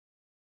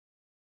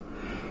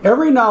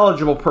Every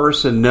knowledgeable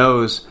person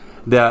knows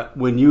that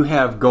when you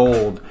have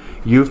gold,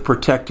 you've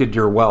protected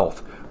your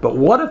wealth. But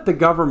what if the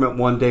government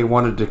one day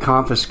wanted to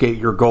confiscate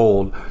your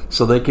gold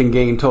so they can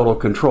gain total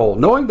control,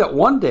 knowing that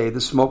one day the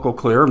smoke will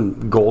clear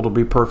and gold will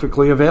be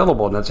perfectly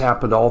available, and that's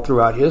happened all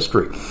throughout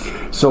history.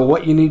 So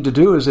what you need to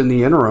do is, in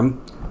the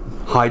interim,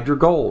 hide your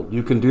gold.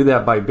 You can do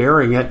that by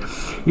burying it.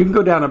 You can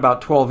go down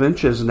about 12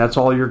 inches, and that's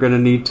all you're going to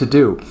need to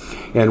do.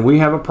 And we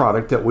have a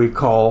product that we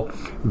call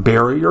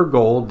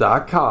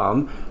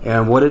buryyourgold.com,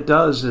 and what it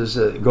does is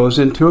it goes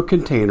into a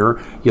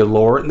container. You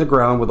lower it in the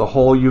ground with a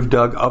hole you've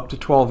dug up to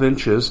 12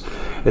 inches.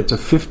 It's a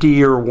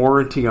 50-year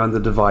warranty on the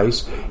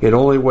device. It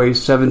only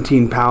weighs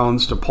 17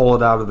 pounds to pull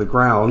it out of the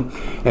ground,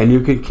 and you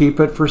can keep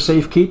it for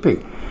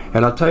safekeeping.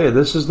 And I'll tell you,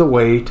 this is the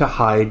way to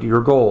hide your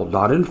gold,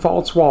 not in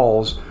false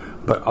walls,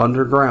 but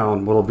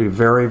underground. Will be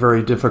very,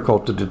 very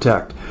difficult to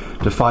detect.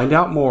 To find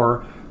out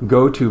more,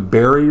 go to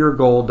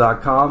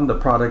buryyourgold.com. The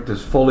product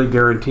is fully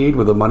guaranteed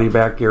with a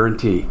money-back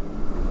guarantee.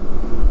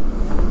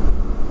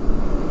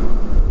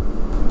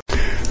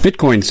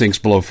 Bitcoin sinks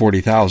below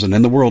 40,000,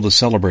 and the world is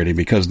celebrating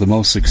because the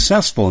most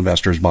successful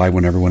investors buy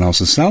when everyone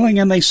else is selling,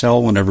 and they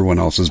sell when everyone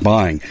else is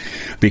buying.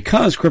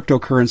 Because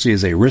cryptocurrency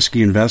is a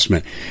risky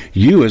investment,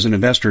 you as an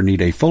investor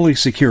need a fully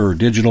secure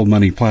digital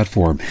money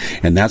platform,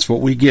 and that's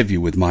what we give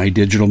you with My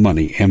Digital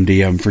Money,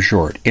 MDM for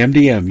short.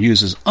 MDM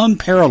uses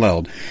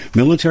unparalleled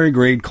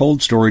military-grade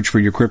cold storage for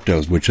your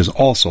cryptos, which is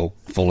also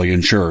fully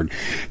insured.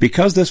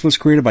 Because this was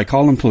created by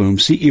Colin Plume,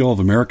 CEO of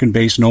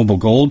American-based Noble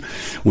Gold,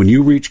 when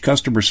you reach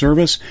customer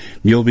service,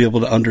 you'll be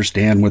able to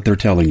understand what they're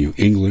telling you.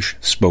 English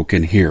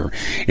spoken here.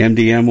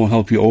 MDM will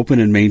help you open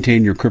and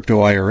maintain your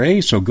crypto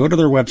IRA, so go to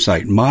their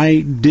website,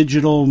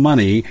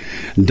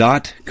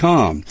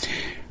 mydigitalmoney.com.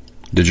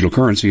 Digital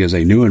currency is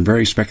a new and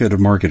very speculative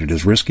market. It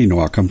is risky.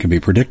 No outcome can be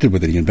predicted.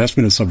 Whether the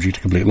investment is subject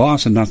to complete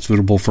loss and not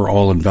suitable for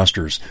all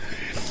investors.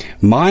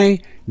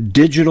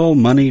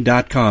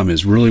 MyDigitalMoney.com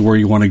is really where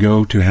you want to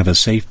go to have a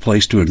safe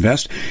place to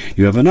invest.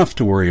 You have enough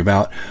to worry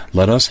about.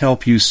 Let us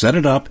help you set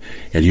it up,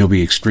 and you'll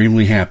be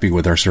extremely happy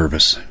with our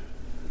service.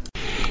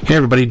 Hey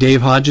everybody,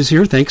 Dave Hodges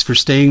here. Thanks for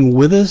staying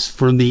with us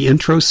from the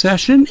intro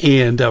session,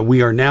 and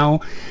we are now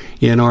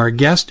in our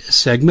guest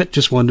segment.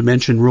 Just wanted to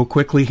mention real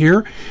quickly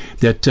here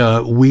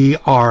that we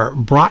are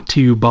brought to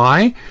you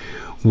by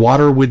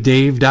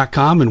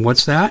waterwithdave.com, and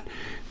what's that?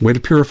 Way to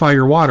purify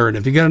your water. And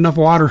if you got enough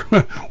water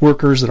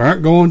workers that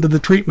aren't going to the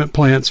treatment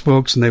plants,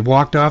 folks, and they've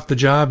walked off the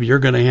job, you're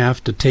going to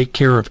have to take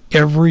care of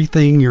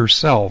everything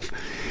yourself.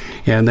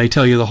 And they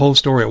tell you the whole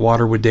story at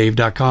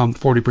waterwithdave.com,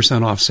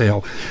 40% off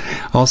sale.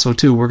 Also,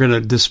 too, we're going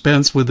to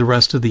dispense with the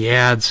rest of the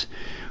ads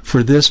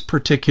for this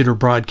particular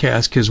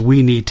broadcast because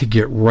we need to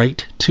get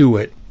right to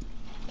it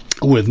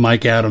with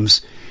Mike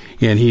Adams.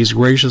 And he's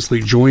graciously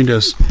joined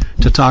us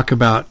to talk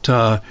about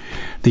the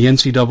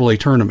NCAA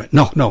tournament.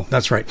 No,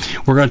 that's right.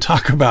 We're going to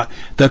talk about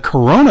the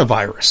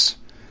coronavirus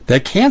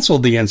that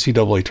canceled the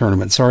NCAA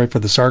tournament. Sorry for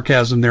the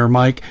sarcasm there,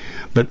 Mike,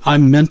 but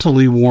I'm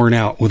mentally worn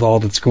out with all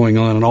that's going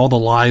on and all the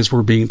lies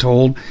we're being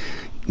told.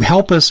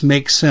 Help us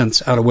make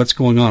sense out of what's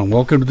going on.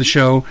 Welcome to the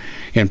show,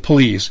 and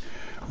please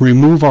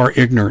remove our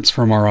ignorance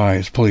from our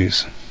eyes,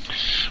 please.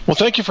 Well,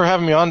 thank you for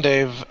having me on,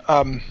 Dave.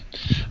 And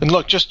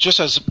look, just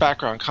as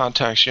background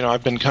context,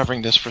 I've been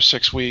covering this for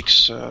 6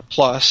 weeks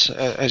plus,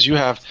 as you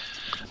have.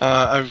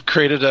 I've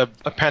created a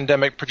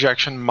pandemic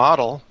projection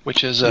model,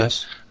 which is a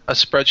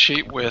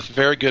spreadsheet with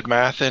very good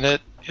math in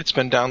it. It's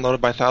been downloaded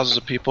by thousands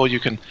of people.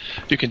 You can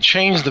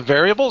change the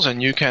variables,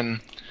 and you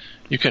can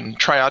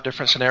try out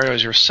different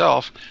scenarios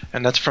yourself,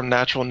 and that's from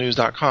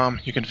naturalnews.com.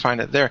 You can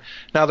find it there.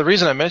 Now, the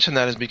reason I mention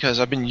that is because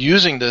I've been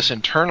using this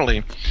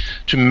internally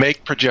to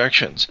make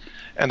projections,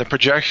 and the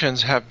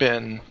projections have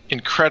been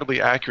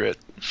incredibly accurate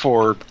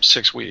for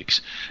 6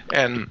 weeks.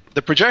 And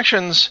the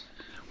projections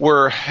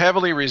were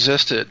heavily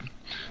resisted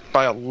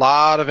by a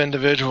lot of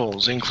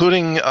individuals,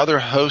 including other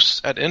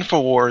hosts at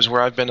InfoWars,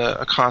 where I've been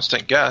a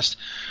constant guest.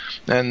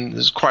 And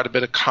there's quite a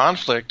bit of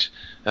conflict,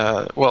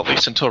 at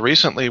least until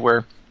recently,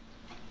 where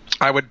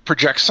I would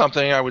project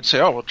something. I would say,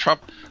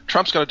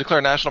 Trump's going to declare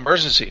a national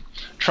emergency.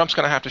 Trump's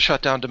going to have to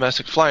shut down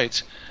domestic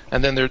flights.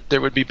 And then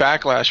there would be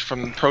backlash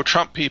from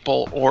pro-Trump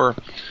people or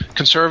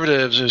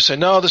conservatives who say,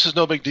 no, this is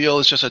no big deal.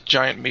 It's just a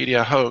giant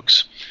media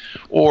hoax.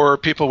 Or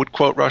people would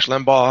quote Rush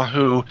Limbaugh,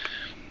 who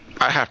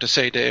I have to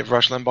say, Dave,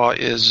 Rush Limbaugh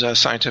is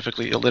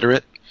scientifically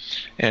illiterate,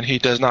 and he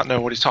does not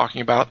know what he's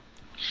talking about.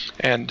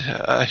 And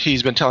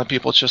he's been telling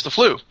people it's just the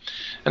flu.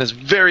 And it's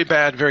very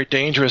bad, very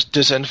dangerous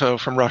disinfo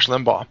from Rush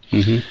Limbaugh.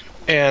 Mm-hmm.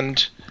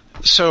 And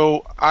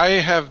so I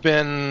have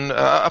been,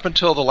 up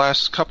until the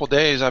last couple of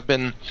days, I've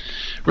been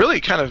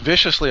really kind of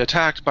viciously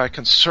attacked by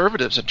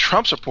conservatives and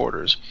Trump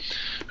supporters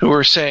who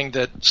are saying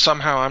that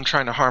somehow I'm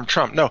trying to harm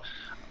Trump. No,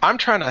 I'm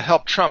trying to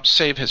help Trump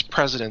save his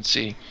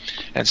presidency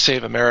and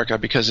save America,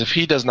 because if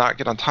he does not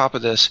get on top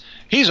of this,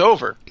 he's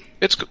over.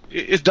 It's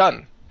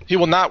done. He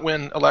will not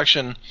win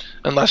election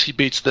unless he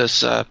beats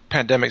this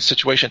pandemic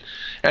situation.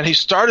 And he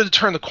started to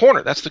turn the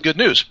corner. That's the good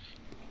news.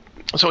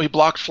 So he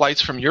blocked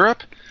flights from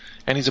Europe.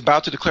 and he's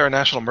about to declare a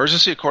national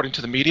emergency, according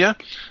to the media.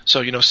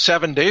 So,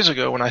 7 days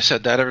ago when I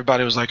said that,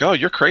 everybody was like, oh,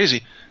 you're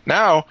crazy.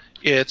 Now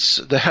it's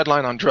the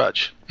headline on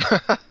Drudge.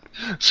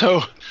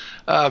 So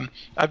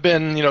I've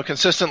been,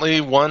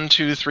 consistently 1,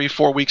 2, 3,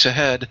 4 weeks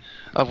ahead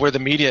of where the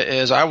media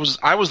is. I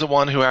was the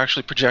one who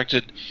actually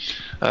projected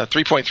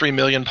 3.3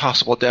 million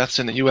possible deaths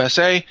in the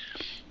USA.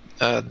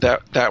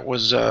 That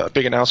was a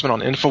big announcement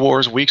on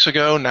InfoWars weeks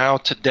ago. Now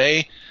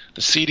today,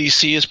 the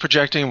CDC is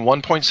projecting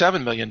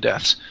 1.7 million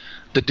deaths.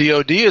 The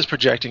DOD is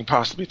projecting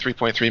possibly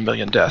 3.3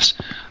 million deaths.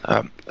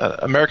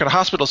 American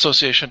Hospital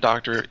Association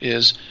doctor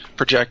is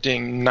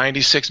projecting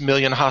 96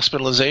 million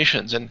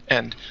hospitalizations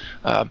and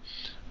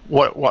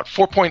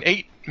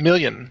 4.8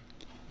 million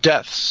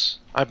deaths,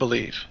 I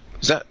believe.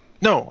 Is that?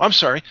 No, I'm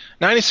sorry.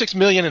 96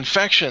 million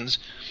infections,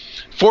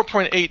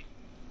 4.8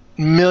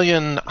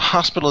 million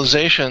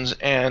hospitalizations,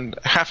 and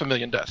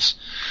 500,000 deaths.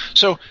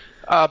 So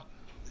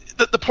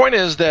the point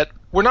is that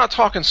we're not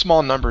talking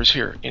small numbers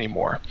here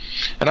anymore.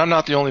 And I'm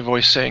not the only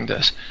voice saying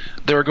this.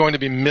 There are going to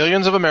be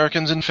millions of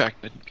Americans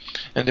infected.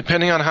 And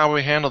depending on how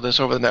we handle this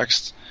over the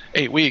next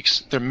 8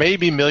 weeks, there may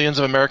be millions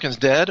of Americans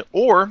dead,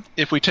 or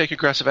if we take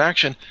aggressive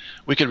action,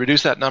 we could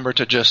reduce that number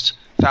to just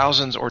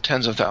thousands or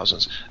tens of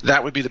thousands.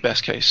 That would be the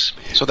best case.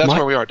 So that's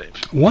where we are, Dave.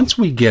 Once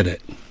we get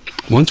it,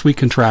 once we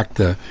contract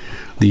the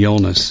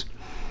illness,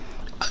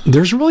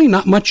 there's really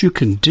not much you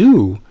can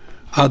do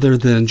other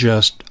than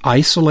just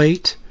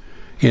isolate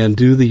and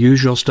do the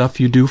usual stuff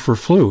you do for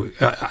flu.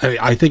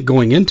 I think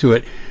going into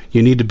it,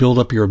 you need to build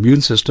up your immune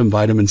system,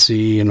 vitamin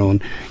C, and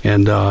what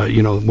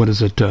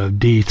is it,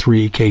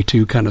 D3,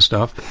 K2 kind of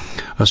stuff,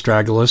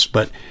 astragalus.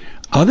 But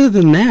other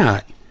than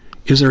that,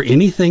 is there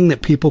anything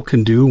that people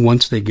can do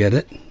once they get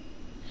it?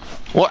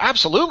 Well,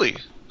 absolutely.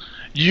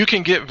 You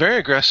can get very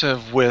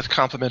aggressive with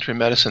complementary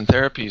medicine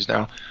therapies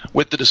now,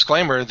 with the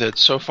disclaimer that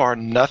so far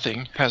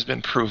nothing has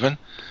been proven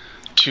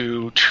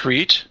to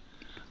treat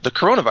the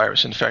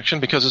coronavirus infection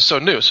because it's so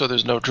new. So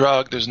there's no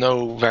drug, there's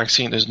no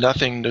vaccine, there's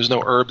nothing, there's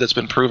no herb that's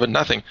been proven,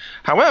 nothing.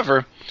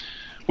 However,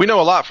 we know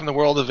a lot from the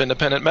world of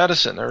independent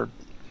medicine or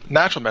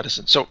natural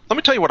medicine. So let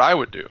me tell you what I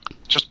would do.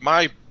 Just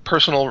my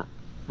personal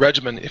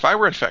regimen. If I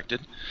were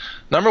infected,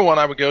 number one,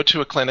 I would go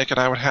to a clinic and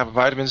I would have a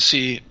vitamin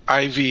C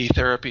IV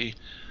therapy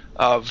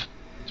of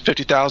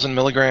 50,000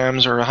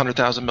 milligrams or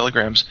 100,000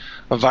 milligrams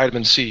of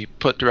vitamin C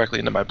put directly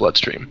into my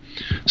bloodstream.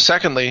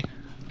 Secondly,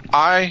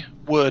 I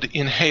would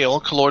inhale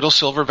colloidal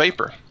silver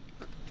vapor.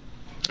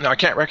 Now, I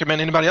can't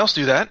recommend anybody else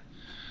do that,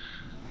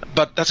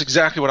 but that's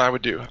exactly what I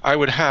would do. I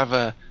would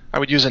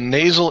use a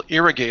nasal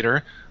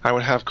irrigator. I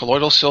would have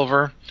colloidal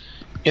silver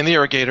in the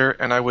irrigator,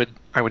 and I would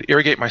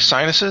irrigate my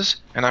sinuses,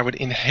 and I would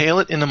inhale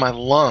it into my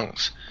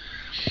lungs.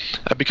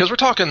 Because we're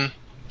talking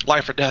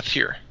life or death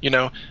here.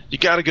 You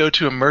got to go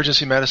to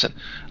emergency medicine.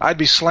 I'd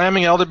be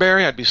slamming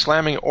elderberry. I'd be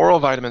slamming oral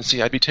vitamin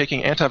C. I'd be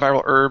taking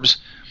antiviral herbs,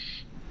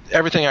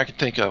 everything I could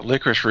think of,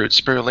 licorice root,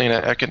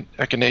 spirulina,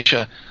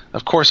 echinacea,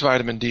 of course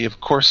vitamin D, of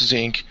course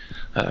zinc,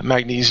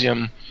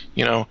 magnesium,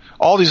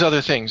 all these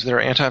other things that are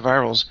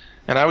antivirals.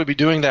 And I would be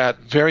doing that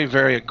very,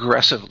 very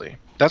aggressively.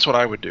 That's what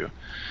I would do.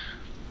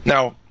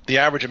 Now, the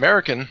average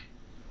American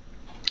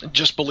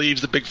just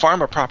believes the big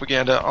pharma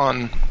propaganda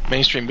on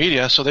mainstream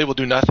media, so they will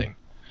do nothing.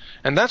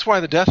 And that's why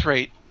the death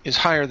rate is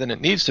higher than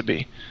it needs to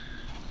be.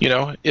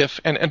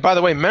 And by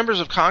the way, members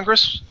of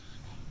Congress,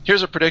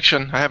 here's a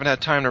prediction. I haven't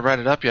had time to write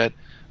it up yet.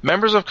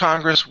 Members of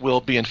Congress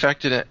will be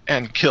infected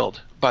and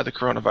killed by the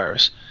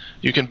coronavirus.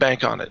 You can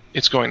bank on it.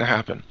 It's going to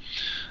happen.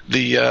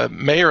 The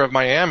mayor of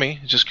Miami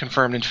just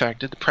confirmed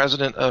infected. The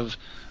president of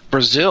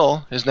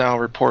Brazil is now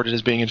reported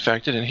as being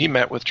infected, and he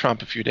met with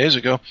Trump a few days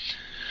ago.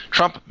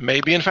 Trump may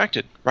be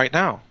infected right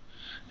now.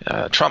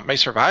 Trump may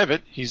survive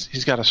it.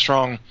 He's got a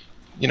strong,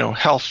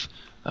 health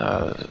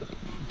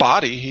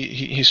body.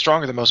 He's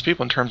stronger than most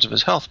people in terms of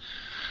his health.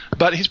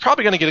 But he's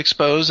probably going to get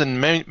exposed,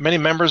 and many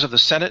members of the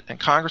Senate and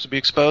Congress will be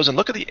exposed. And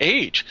look at the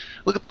age.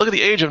 Look at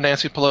the age of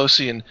Nancy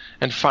Pelosi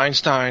and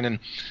Feinstein and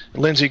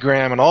Lindsey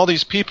Graham and all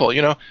these people.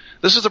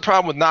 This is the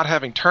problem with not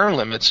having term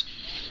limits,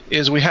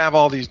 is we have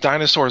all these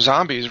dinosaur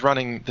zombies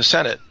running the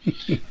Senate.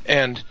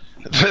 And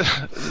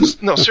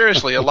no,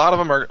 seriously, a lot of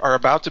them are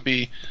about to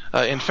be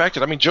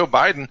infected. I mean, Joe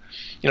Biden,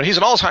 he's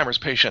an Alzheimer's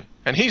patient,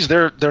 and he's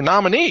their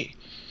nominee.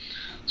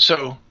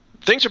 So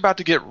things are about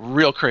to get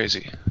real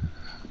crazy.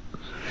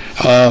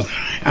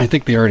 I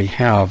think they already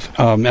have.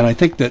 And I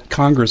think that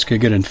Congress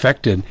could get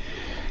infected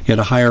at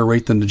a higher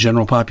rate than the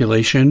general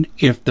population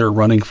if they're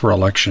running for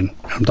election.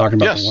 I'm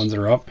talking about the ones that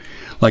are up,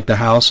 like the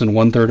House and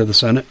 1/3 of the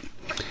Senate.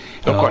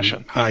 No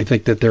question. I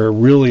think that they're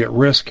really at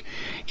risk.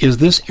 Is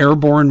this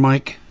airborne,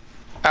 Mike?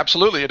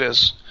 Absolutely it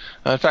is.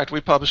 In fact,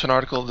 we published an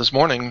article this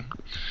morning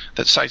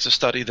that cites a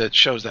study that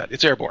shows that.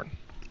 It's airborne.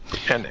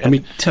 And let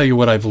me tell you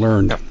what I've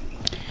learned. Yeah.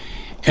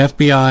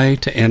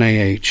 FBI to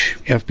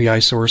NIH.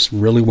 FBI source,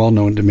 really well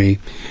known to me.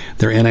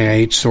 Their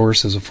NIH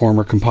source is a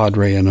former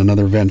compadre in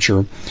another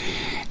venture.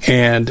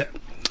 And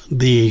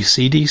the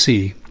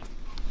CDC,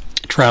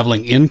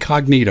 traveling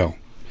incognito,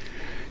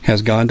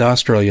 has gone to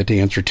Australia to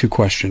answer two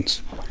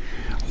questions.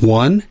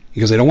 One,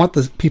 because they don't want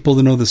the people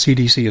to know the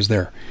CDC is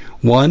there.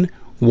 One,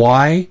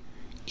 why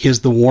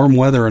is the warm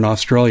weather in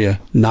Australia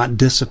not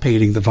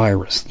dissipating the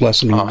virus,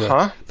 lessening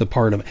the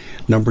part of it?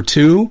 Number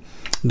two,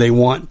 they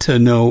want to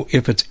know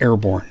if it's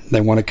airborne.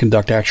 They want to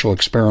conduct actual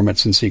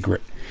experiments in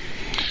secret.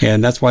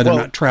 And that's why they're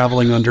not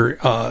traveling under,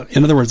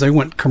 in other words, they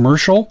went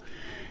commercial,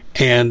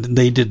 and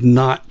they did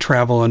not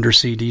travel under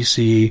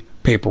CDC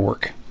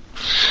paperwork.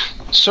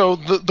 So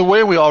the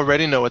way we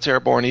already know it's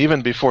airborne,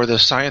 even before the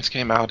science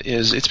came out,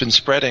 is it's been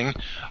spreading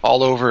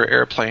all over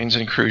airplanes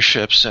and cruise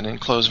ships and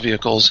enclosed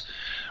vehicles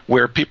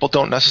where people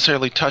don't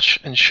necessarily touch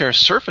and share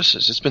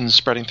surfaces. It's been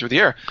spreading through the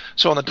air.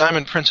 So on the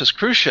Diamond Princess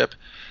cruise ship,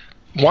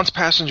 once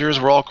passengers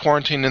were all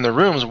quarantined in their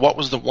rooms, what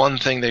was the one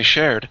thing they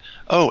shared?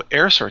 Oh,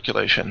 air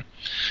circulation.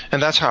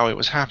 And that's how it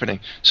was happening.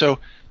 So,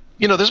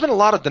 there's been a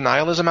lot of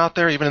denialism out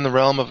there, even in the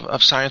realm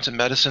of science and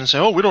medicine,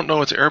 saying, oh, we don't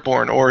know it's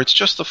airborne, or it's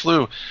just the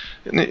flu.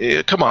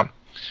 Come on.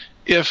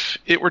 If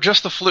it were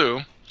just the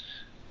flu,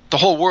 the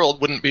whole world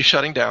wouldn't be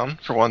shutting down,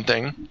 for one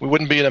thing. We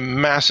wouldn't be in a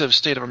massive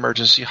state of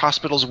emergency.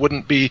 Hospitals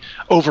wouldn't be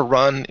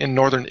overrun in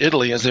northern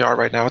Italy as they are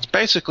right now. It's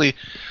basically,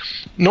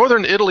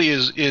 northern Italy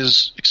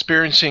is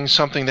experiencing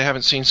something they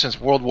haven't seen since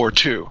World War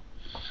II.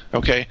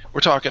 Okay?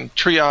 We're talking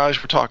triage.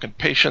 We're talking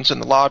patients in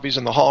the lobbies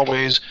and the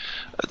hallways.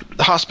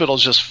 The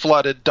hospital's just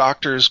flooded.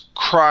 Doctors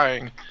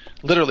crying,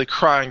 literally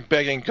crying,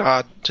 begging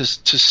God to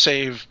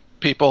save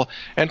people.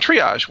 And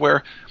triage,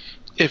 where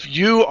if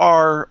you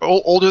are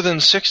older than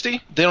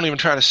 60, they don't even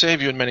try to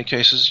save you in many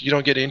cases. You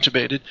don't get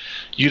intubated.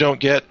 You don't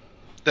get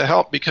the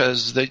help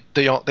because they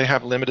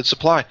have limited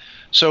supply.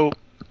 So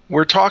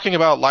we're talking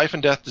about life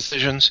and death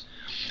decisions.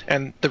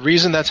 And the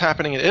reason that's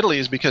happening in Italy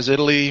is because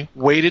Italy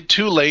waited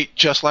too late,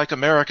 just like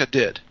America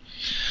did.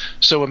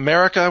 So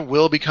America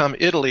will become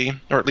Italy,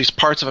 or at least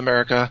parts of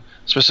America,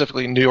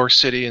 specifically New York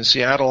City and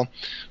Seattle,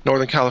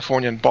 Northern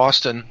California and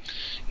Boston,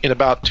 in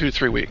about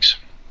 2-3 weeks.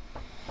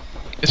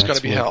 It's going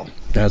to be hell.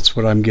 That's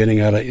what I'm getting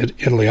out of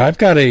Italy. I've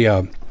got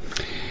a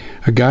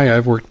guy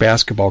I've worked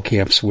basketball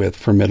camps with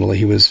from Italy.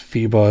 He was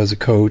FIBA as a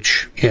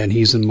coach, and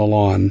he's in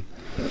Milan.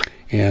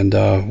 And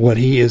what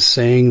he is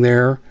saying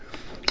there,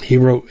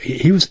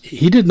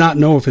 he did not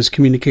know if his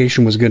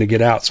communication was going to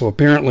get out. So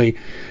apparently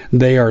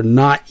they are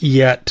not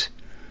yet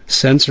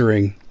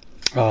censoring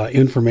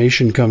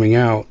information coming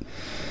out.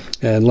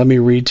 And let me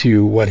read to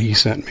you what he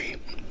sent me.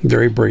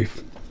 Very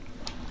brief.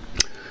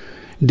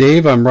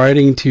 Dave, I'm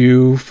writing to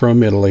you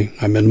from Italy.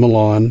 I'm in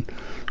Milan.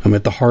 I'm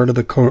at the heart of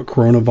the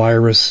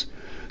coronavirus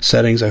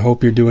settings. I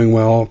hope you're doing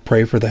well.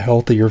 Pray for the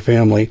health of your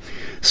family.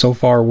 So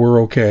far,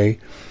 we're okay.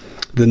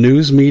 The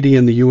news media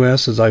in the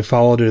U.S., as I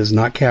followed it, is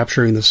not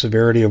capturing the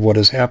severity of what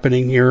is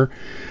happening here.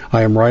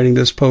 I am writing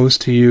this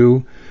post to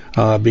you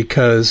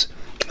because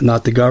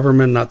not the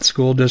government, not the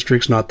school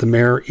districts, not the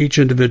mayor, each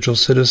individual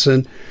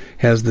citizen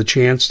has the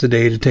chance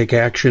today to take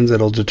actions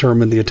that will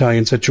determine the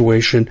Italian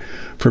situation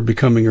for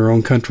becoming your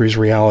own country's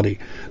reality.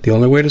 The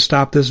only way to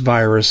stop this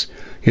virus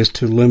is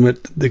to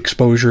limit the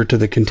exposure to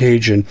the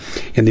contagion.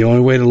 And the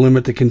only way to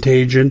limit the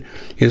contagion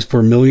is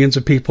for millions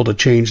of people to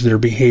change their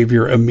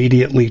behavior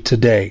immediately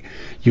today.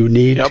 You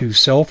need to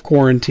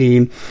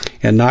self-quarantine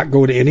and not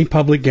go to any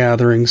public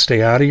gatherings,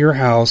 stay out of your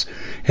house.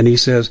 And he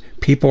says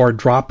people are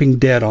dropping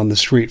dead on the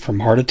street from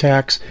heart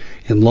attacks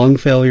and lung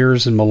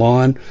failures in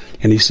Milan.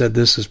 And he said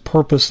this is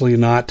purposely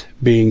not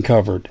being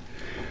covered.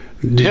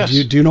 Do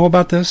you know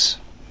about this?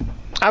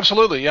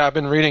 Absolutely, yeah. I've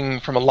been reading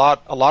from a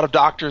lot of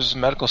doctors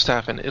and medical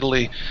staff in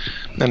Italy,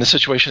 and the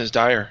situation is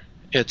dire.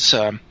 It's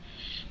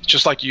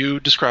just like you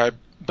described,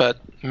 but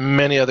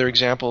many other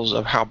examples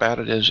of how bad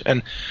it is.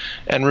 And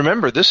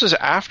remember, this is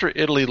after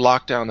Italy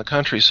locked down the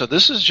country, so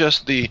this is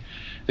just the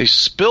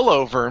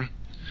spillover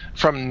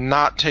from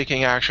not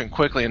taking action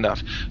quickly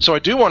enough. So I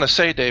do want to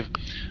say, Dave,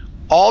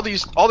 all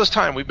this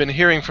time we've been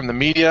hearing from the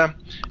media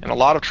and a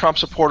lot of Trump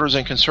supporters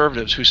and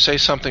conservatives who say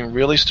something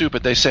really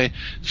stupid. They say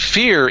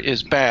fear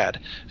is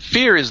bad.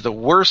 Fear is the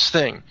worst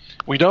thing.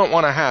 We don't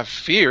want to have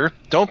fear.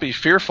 Don't be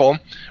fearful.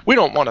 We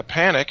don't want to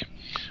panic.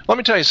 Let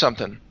me tell you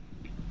something.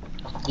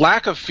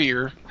 Lack of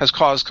fear has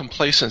caused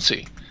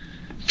complacency.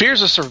 Fear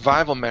is a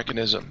survival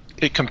mechanism.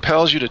 It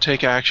compels you to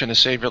take action to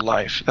save your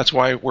life. That's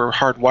why we're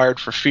hardwired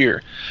for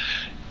fear.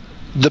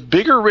 The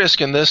bigger risk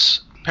in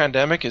this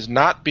pandemic is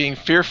not being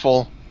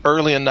fearful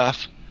early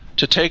enough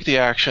to take the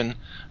action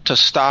to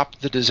stop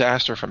the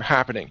disaster from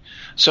happening.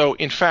 So,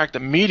 in fact, the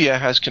media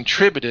has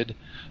contributed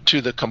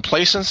to the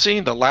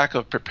complacency, the lack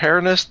of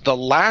preparedness, the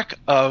lack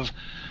of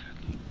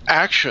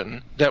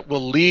action that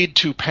will lead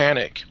to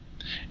panic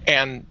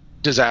and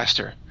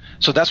disaster.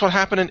 So that's what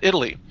happened in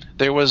Italy.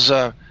 There was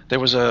a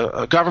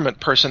government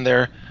person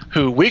there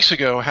who weeks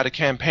ago had a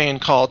campaign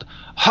called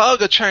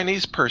Hug a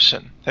Chinese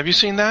Person. Have you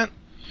seen that?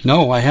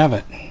 No, I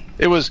haven't.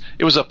 It was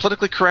a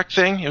politically correct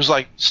thing. It was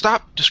like,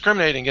 stop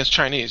discriminating against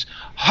Chinese.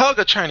 Hug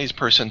a Chinese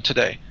person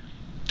today.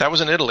 That was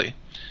in Italy.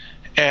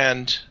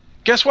 And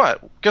guess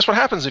what? Guess what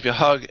happens if you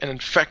hug an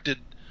infected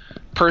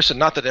person?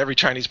 Not that every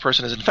Chinese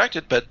person is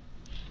infected, but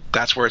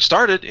that's where it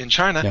started, in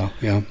China.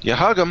 Yeah. You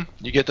hug them,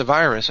 you get the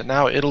virus, and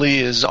now Italy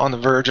is on the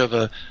verge of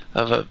a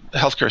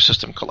healthcare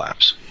system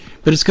collapse.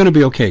 But it's going to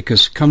be okay,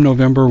 because come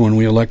November when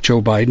we elect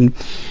Joe Biden,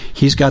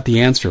 he's got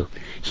the answer.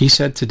 He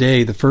said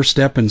today the first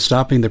step in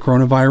stopping the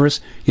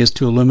coronavirus is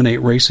to eliminate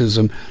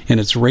racism, and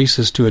it's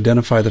racist to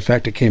identify the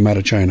fact it came out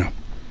of China.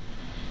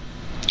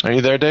 Are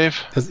you there,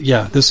 Dave?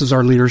 Yeah, this is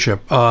our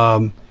leadership.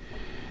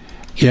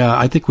 Yeah,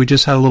 I think we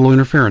just had a little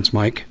interference,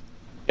 Mike.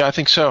 Yeah, I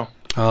think so.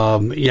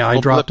 I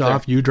dropped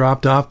off, you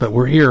dropped off, but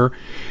we're here.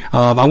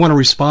 I want to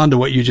respond to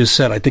what you just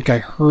said. I think I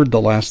heard the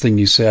last thing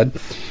you said.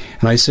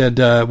 And I said,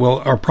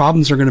 well, our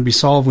problems are going to be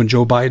solved when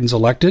Joe Biden's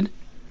elected,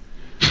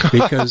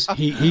 because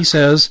he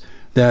says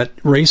that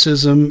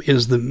racism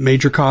is the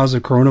major cause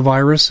of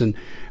coronavirus,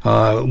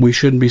 and we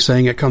shouldn't be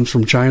saying it comes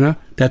from China.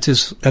 That's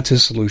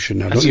his solution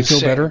now. Don't you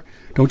feel better?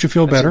 Don't you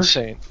feel better?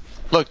 Insane.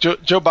 Look,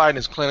 Joe Biden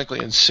is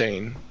clinically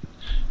insane.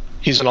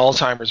 He's an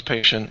Alzheimer's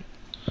patient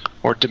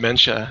or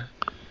dementia.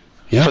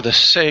 Yeah. For the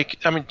sake,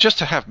 just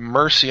to have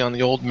mercy on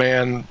the old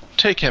man,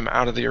 take him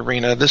out of the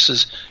arena. This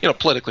is,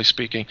 politically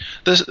speaking,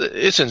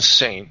 it's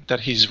insane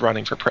that he's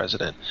running for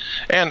president.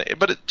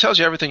 But it tells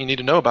you everything you need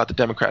to know about the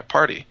Democrat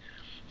Party.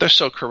 They're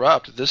so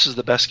corrupt. This is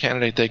the best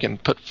candidate they can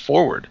put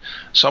forward.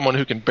 Someone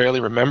who can barely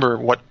remember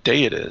what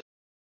day it is.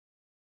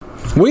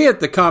 We at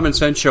the Common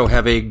Sense Show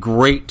have a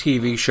great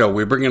TV show.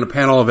 We bring in a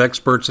panel of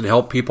experts and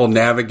help people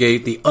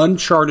navigate the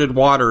uncharted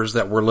waters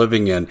that we're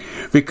living in.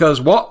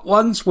 Because what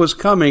once was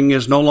coming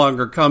is no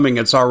longer coming.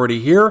 It's already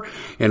here,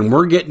 and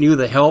we're getting you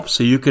the help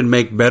so you can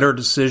make better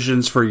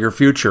decisions for your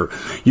future.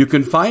 You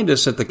can find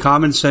us at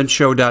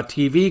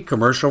thecommonsenseshow.tv,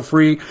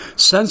 commercial-free,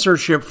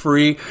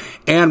 censorship-free,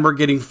 and we're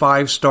getting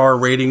 5-star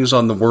ratings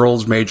on the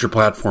world's major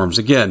platforms.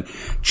 Again,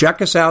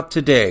 check us out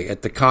today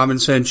at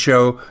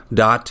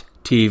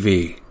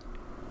thecommonsenseshow.tv.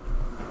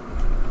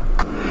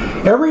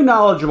 Every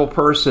knowledgeable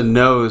person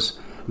knows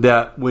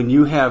that when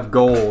you have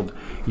gold,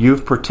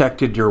 you've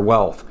protected your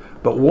wealth.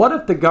 But what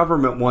if the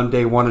government one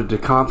day wanted to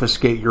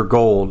confiscate your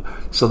gold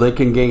so they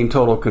can gain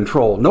total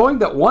control, knowing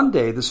that one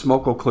day the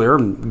smoke will clear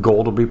and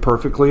gold will be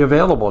perfectly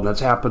available, and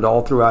that's happened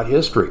all throughout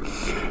history.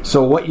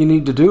 So what you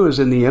need to do is,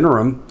 in the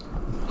interim,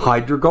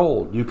 hide your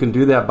gold. You can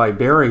do that by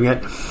burying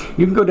it.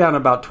 You can go down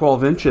about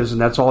 12 inches, and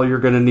that's all you're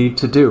going to need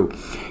to do.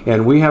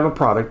 And we have a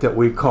product that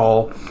we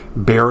call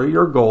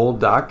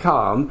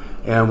buryyourgold.com,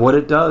 and what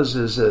it does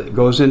is it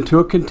goes into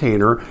a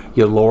container.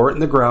 You lower it in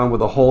the ground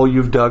with a hole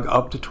you've dug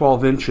up to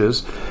 12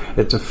 inches.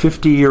 It's a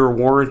 50-year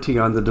warranty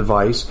on the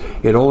device.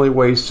 It only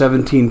weighs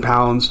 17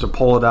 pounds to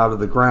pull it out of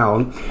the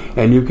ground,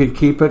 and you can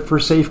keep it for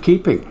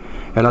safekeeping.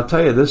 And I'll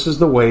tell you, this is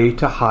the way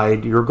to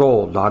hide your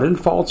gold, not in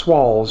false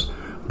walls,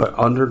 but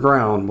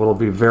underground. Will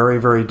be very,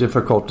 very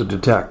difficult to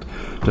detect.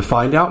 To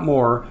find out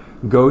more,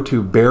 go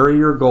to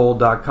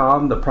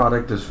buryyourgold.com. The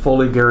product is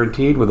fully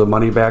guaranteed with a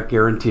money-back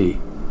guarantee.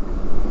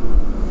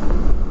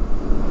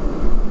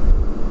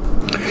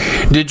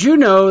 Did you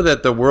know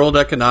that the World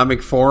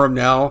Economic Forum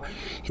now,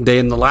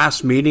 in the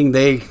last meeting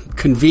they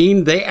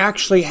convened, they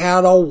actually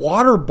had a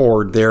water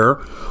board there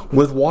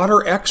with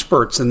water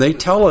experts, and they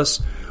tell us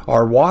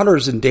our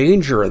water's in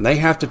danger and they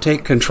have to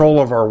take control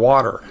of our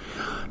water.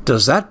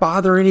 Does that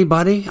bother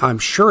anybody? I'm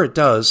sure it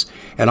does.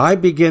 And I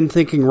begin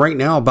thinking right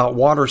now about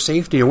water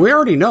safety. And we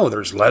already know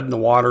there's lead in the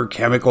water,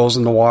 chemicals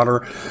in the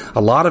water.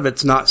 A lot of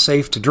it's not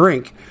safe to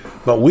drink.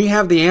 But we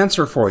have the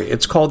answer for you.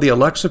 It's called the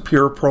Alexa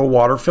Pure Pro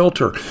Water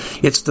Filter.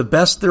 It's the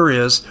best there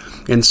is,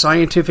 and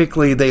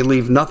scientifically they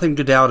leave nothing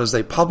to doubt as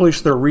they publish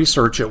their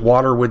research at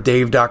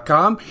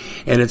waterwithdave.com,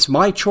 and it's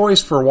my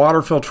choice for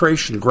water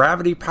filtration.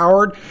 Gravity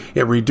powered,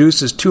 it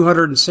reduces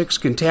 206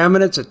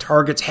 contaminants, it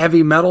targets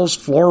heavy metals,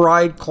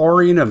 fluoride,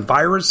 chlorine, and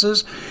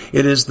viruses.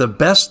 It is the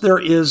best there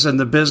is in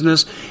the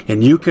business,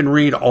 and you can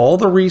read all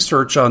the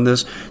research on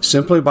this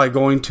simply by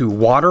going to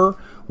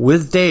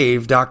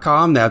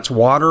waterwithdave.com. That's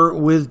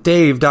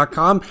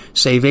waterwithdave.com.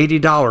 Save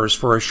 $80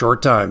 for a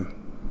short time.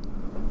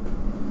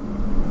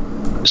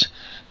 It's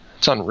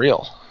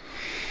unreal.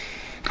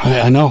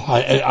 I know.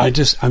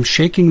 I'm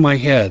shaking my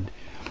head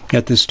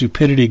at the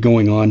stupidity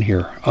going on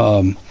here.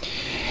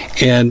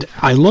 And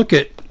I look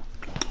at,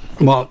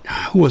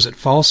 who was it?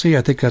 Falsey?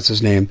 I think that's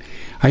his name.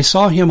 I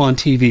saw him on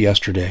TV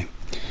yesterday,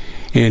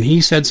 and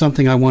he said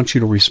something I want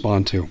you to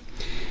respond to.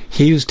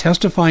 He was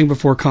testifying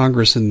before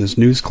Congress in this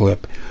news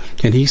clip,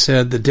 and he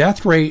said the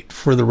death rate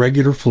for the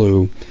regular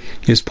flu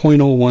is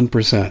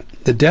 0.01%.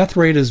 The death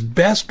rate is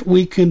best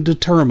we can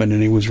determine,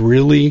 and he was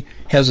really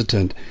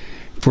hesitant.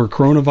 For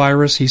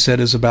coronavirus, he said,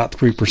 is about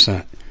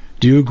 3%.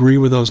 Do you agree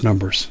with those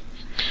numbers?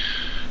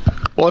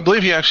 Well, I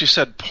believe he actually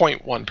said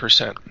 0.1%, or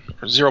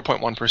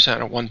 0.1%, or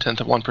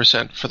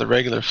 0.1% for the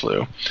regular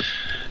flu.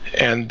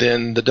 And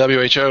then the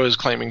WHO is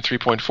claiming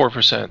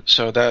 3.4%.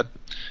 So that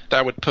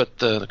would put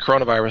the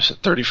coronavirus at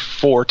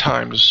 34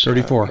 times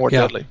more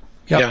deadly.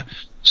 Yep. Yeah.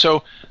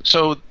 So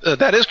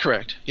that is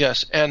correct.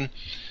 Yes. And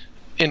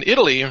in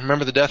Italy,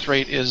 remember the death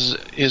rate is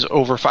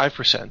over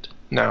 5%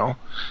 now.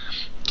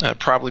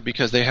 probably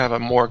because they have a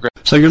more aggressive.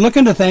 So you're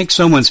looking to thank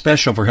someone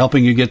special for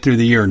helping you get through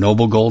the year.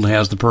 Noble Gold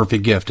has the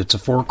perfect gift. It's a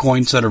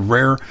 4-coin set of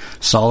rare,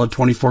 solid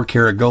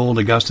 24-karat gold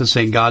Augustus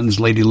St. Gaudens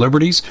Lady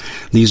Liberties.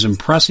 These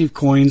impressive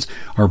coins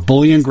are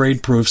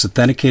bullion-grade proofs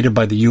authenticated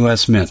by the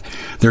U.S. Mint.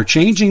 They're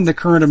changing the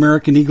current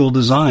American Eagle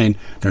design.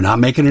 They're not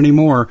making any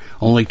more.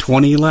 Only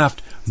 20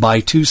 left.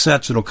 Buy 2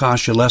 sets. It'll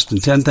cost you less than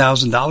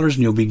 $10,000, and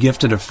you'll be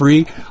gifted a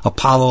free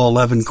Apollo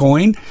 11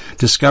 coin.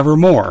 Discover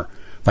more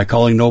by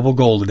calling Noble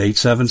Gold at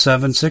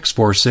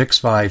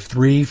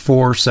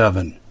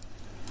 877-646-5347.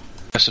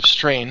 Aggressive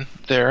strain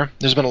there.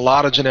 There's been a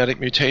lot of genetic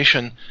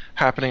mutation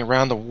happening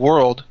around the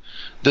world.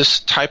 This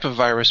type of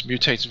virus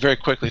mutates very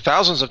quickly,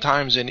 thousands of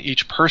times in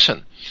each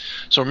person.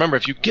 So remember,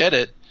 if you get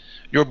it,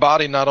 your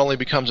body not only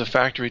becomes a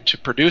factory to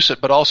produce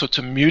it, but also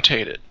to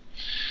mutate it.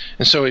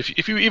 And so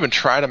if you even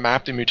try to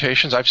map the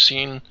mutations, I've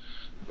seen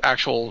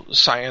actual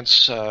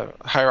science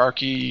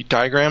hierarchy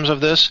diagrams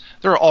of this.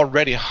 There are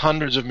already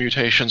hundreds of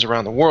mutations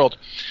around the world,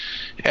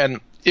 and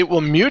it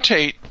will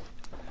mutate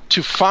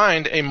to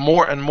find a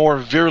more and more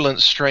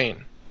virulent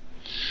strain.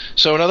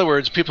 So in other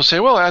words, people say,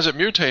 well, as it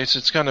mutates,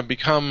 it's going to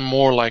become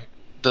more like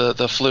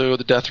the flu,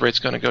 the death rate's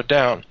going to go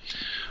down.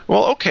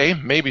 Well, okay,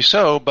 maybe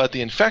so, but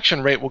the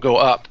infection rate will go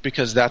up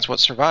because that's what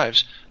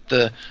survives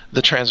the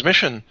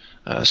transmission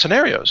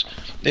scenarios.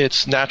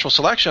 It's natural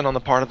selection on the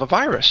part of a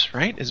virus,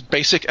 right? It's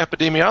basic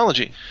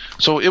epidemiology.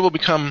 So it will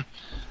become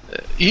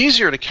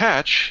easier to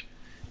catch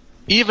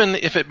even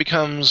if it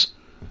becomes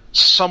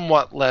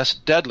somewhat less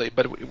deadly.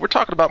 But we're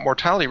talking about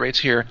mortality rates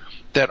here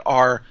that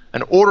are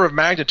an order of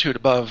magnitude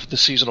above the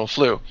seasonal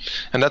flu.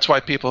 And that's why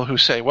people who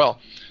say, well,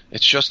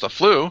 it's just the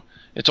flu,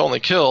 it's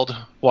only killed,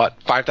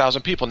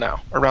 5,000 people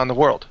now around the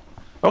world.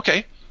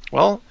 Okay,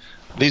 well,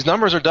 these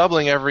numbers are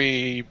doubling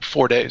every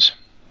 4 days.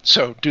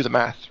 So do the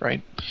math,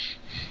 right?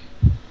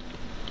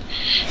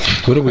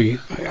 What do we,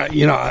 I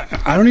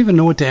don't even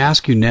know what to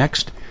ask you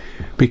next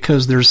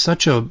because there's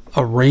such a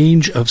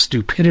range of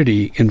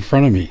stupidity in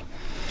front of me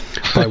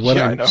by what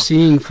I'm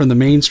seeing from the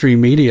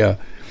mainstream media.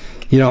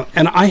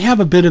 And I have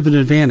a bit of an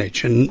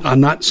advantage, and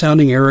I'm not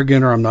sounding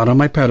arrogant or I'm not on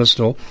my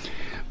pedestal,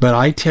 but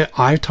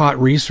I've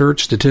taught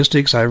research,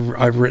 statistics,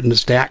 I've written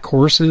stat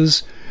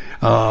courses,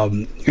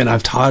 and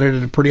I've taught it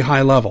at a pretty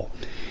high level.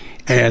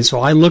 And so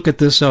I look at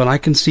this and I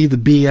can see the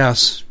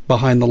BS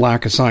behind the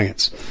lack of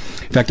science.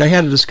 In fact, I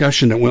had a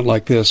discussion that went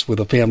like this with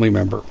a family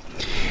member.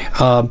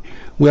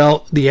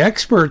 Well, the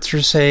experts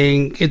are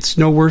saying it's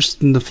no worse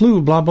than the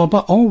flu, blah, blah,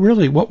 blah. Oh,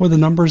 really? What were the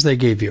numbers they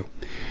gave you?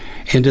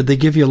 And did they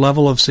give you a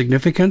level of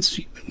significance?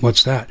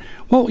 What's that?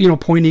 Well,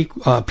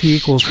 P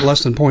equals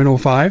less than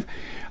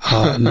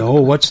 0.05. No,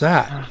 what's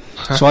that?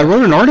 So I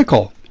wrote an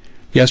article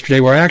yesterday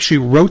where I actually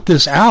wrote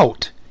this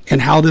out and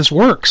how this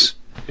works.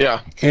 Yeah.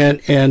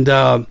 And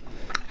to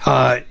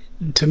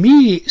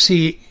me,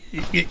 see,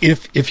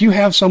 if you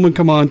have someone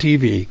come on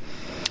TV,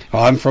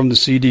 I'm from the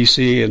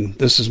CDC and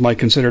this is my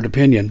considered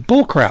opinion.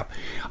 Bullcrap.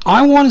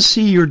 I want to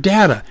see your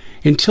data.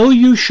 Until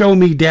you show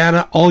me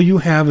data, all you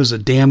have is a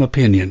damn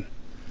opinion.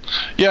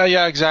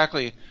 Yeah,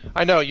 exactly.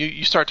 I know.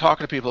 You start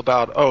talking to people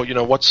about,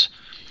 what's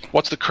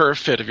the curve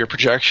fit of your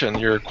projection,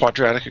 your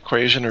quadratic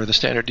equation, or the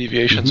standard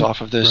deviations off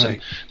of this, right.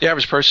 And the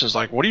average person is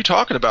like, what are you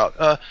talking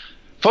about?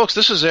 Folks,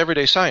 this is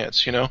everyday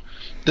science,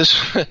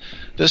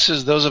 This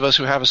is those of us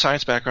who have a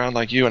science background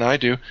like you and I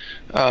do.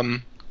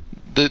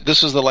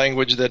 This is the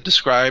language that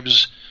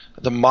describes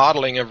the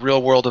modeling of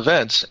real-world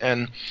events.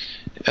 And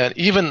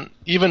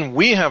even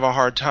we have a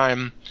hard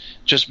time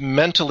just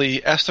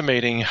mentally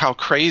estimating how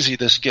crazy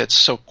this gets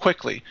so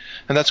quickly.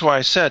 And that's why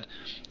I said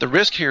the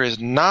risk here is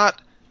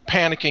not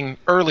panicking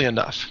early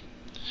enough.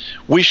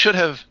 We should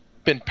have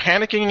been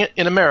panicking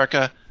in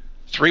America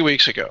 3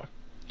 weeks ago.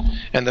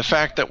 And the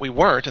fact that we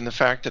weren't, and the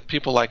fact that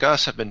people like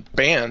us have been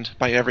banned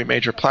by every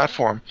major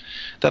platform,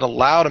 that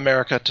allowed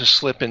America to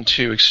slip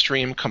into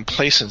extreme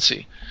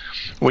complacency,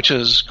 which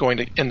is going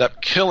to end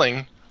up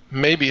killing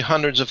maybe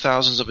hundreds of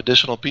thousands of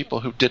additional people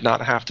who did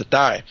not have to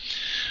die.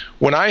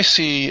 When I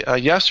see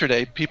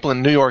yesterday people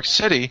in New York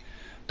City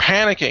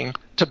panicking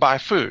to buy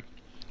food,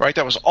 right?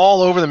 That was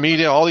all over the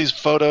media, all these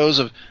photos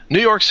of New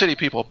York City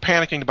people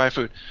panicking to buy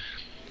food.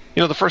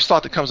 The first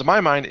thought that comes to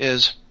my mind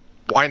is,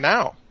 why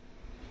now?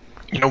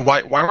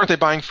 Why weren't they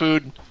buying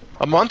food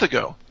a month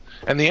ago?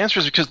 And the answer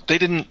is because they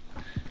didn't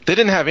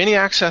have any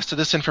access to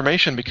this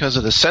information because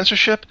of the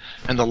censorship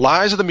and the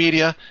lies of the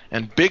media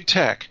and big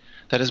tech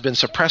that has been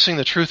suppressing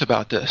the truth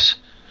about this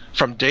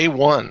from day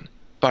one,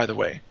 by the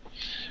way.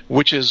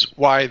 Which is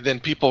why then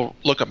people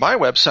look at my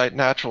website,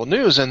 Natural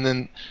News, and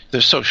then they're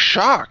so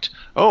shocked.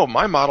 Oh,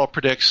 my model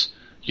predicts,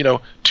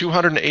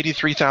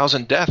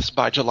 283,000 deaths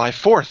by July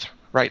 4th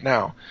right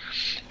now.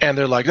 And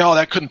they're like, no,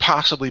 that couldn't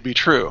possibly be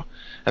true.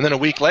 And then a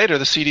week later,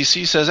 the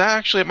CDC says,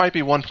 actually, it might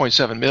be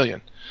 1.7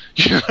 million.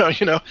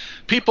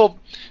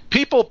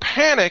 People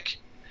panic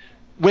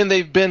when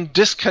they've been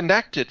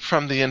disconnected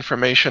from the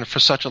information for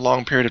such a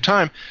long period of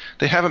time.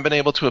 They haven't been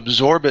able to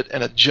absorb it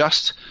and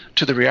adjust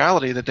to the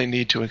reality that they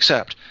need to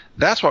accept.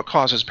 That's what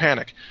causes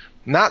panic,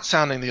 not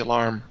sounding the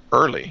alarm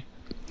early.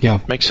 Yeah.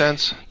 Make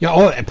sense?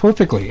 Yeah,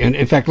 perfectly. And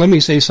in fact, let me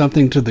say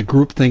something to the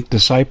groupthink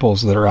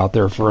disciples that are out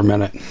there for a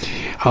minute.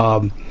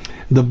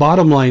 The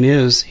bottom line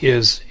is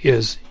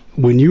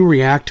when you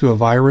react to a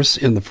virus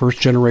in the first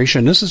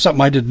generation, this is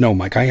something I didn't know,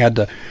 Mike. I'm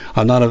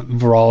not a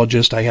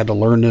virologist. I had to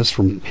learn this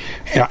from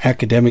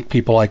academic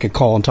people I could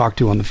call and talk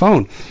to on the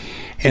phone.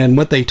 And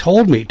what they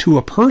told me to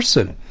a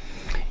person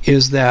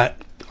is that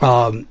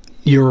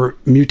your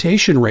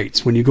mutation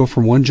rates, when you go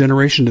from one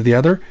generation to the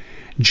other,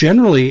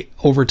 generally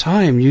over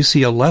time you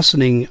see a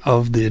lessening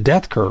of the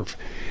death curve.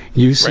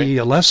 You see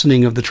a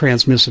lessening of the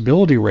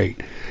transmissibility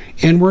rate.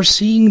 And we're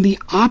seeing the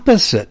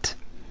opposite.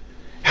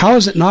 How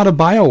is it not a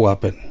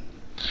bioweapon?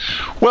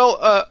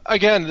 Well,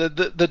 again,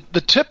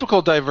 the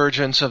typical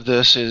divergence of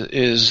this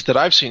is that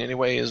I've seen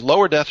anyway is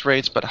lower death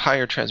rates but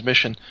higher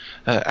transmission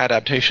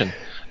adaptation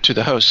to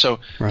the host. So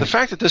the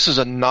fact that this is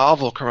a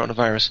novel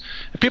coronavirus,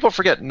 people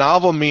forget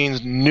novel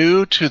means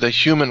new to the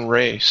human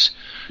race.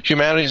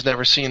 Humanity's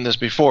never seen this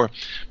before.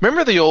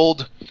 Remember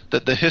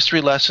the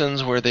history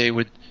lessons where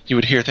you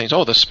would hear things,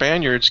 the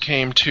Spaniards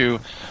came to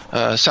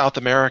South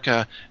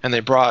America and they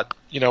brought,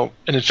 an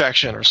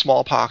infection or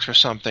smallpox or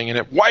something and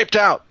it wiped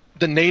out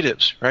the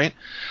natives, right?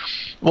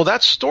 Well,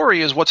 that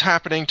story is what's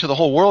happening to the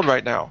whole world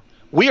right now.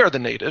 We are the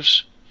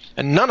natives,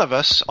 and none of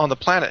us on the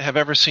planet have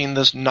ever seen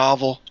this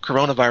novel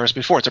coronavirus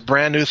before. It's a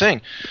brand new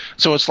thing.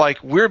 So it's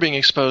like we're being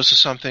exposed to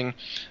something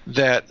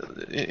that,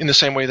 in the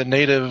same way the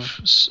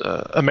Native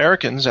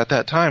Americans at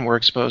that time were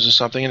exposed to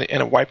something, and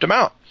it wiped them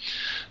out.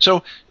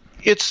 So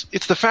it's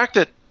the fact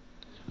that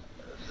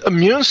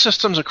immune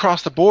systems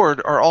across the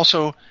board are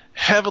also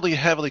heavily,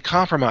 heavily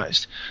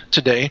compromised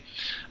today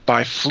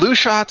by flu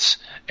shots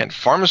and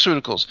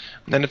pharmaceuticals.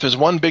 And if there's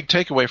one big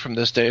takeaway from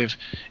this, Dave,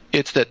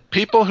 it's that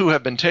people who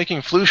have been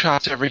taking flu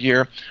shots every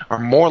year are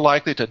more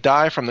likely to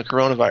die from the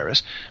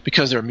coronavirus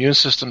because their immune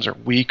systems are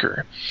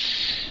weaker.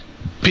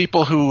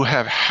 People who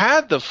have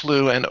had the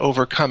flu and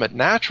overcome it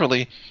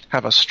naturally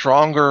have a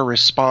stronger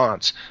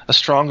response, a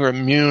stronger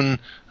immune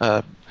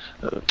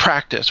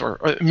practice or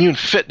immune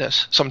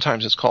fitness,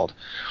 sometimes it's called.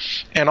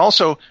 And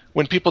also,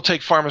 when people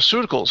take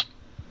pharmaceuticals,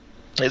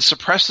 it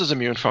suppresses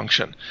immune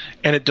function,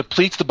 and it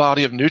depletes the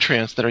body of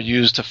nutrients that are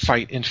used to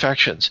fight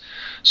infections.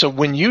 So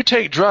when you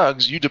take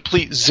drugs, you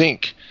deplete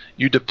zinc,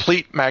 you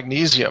deplete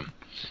magnesium,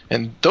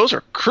 and those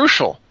are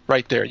crucial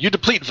right there. You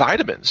deplete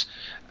vitamins.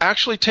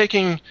 Actually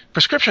taking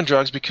prescription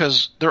drugs,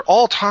 because they're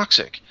all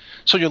toxic,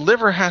 so your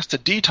liver has to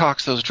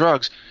detox those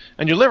drugs,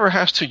 and your liver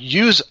has to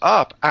use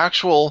up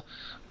actual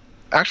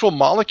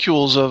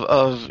molecules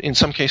of, in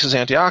some cases,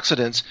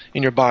 antioxidants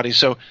in your body.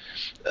 So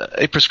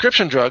a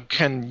prescription drug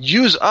can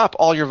use up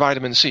all your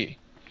vitamin C.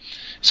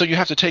 So you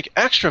have to take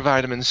extra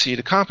vitamin C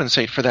to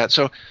compensate for that.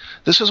 So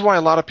this is why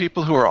a lot of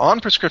people who are on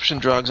prescription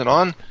drugs and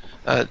on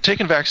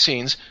taking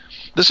vaccines,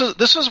 this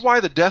is why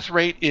the death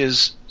rate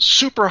is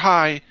super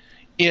high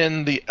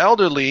in the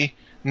elderly,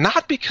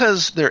 not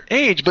because they're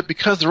aged, but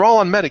because they're all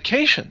on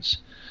medications.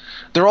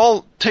 They're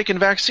all taking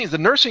vaccines. The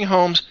nursing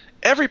homes,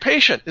 every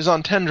patient is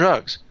on 10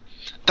 drugs.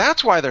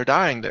 That's why they're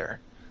dying there,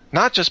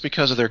 not just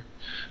because of their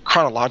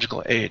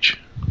chronological age.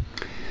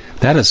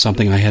 That is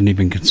something I hadn't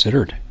even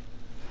considered.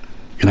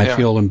 And I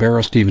feel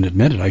embarrassed to even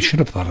admit it. I should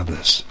have thought of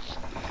this.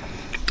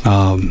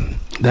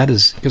 That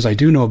is because I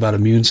do know about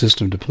immune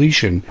system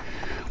depletion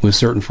with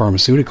certain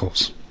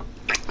pharmaceuticals.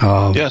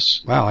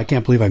 Yes. Wow, I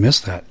can't believe I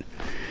missed that.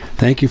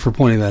 Thank you for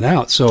pointing that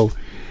out. So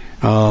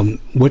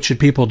what should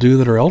people do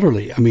that are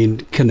elderly? I mean,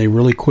 can they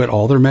really quit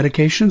all their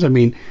medications? I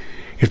mean,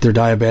 if they're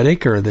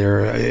diabetic or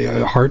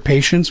they're heart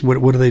patients, what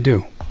do they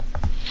do?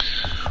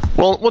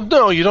 Well,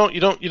 no, you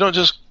don't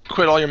just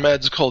quit all your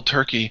meds cold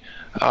turkey.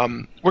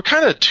 We're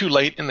kind of too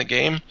late in the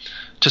game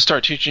to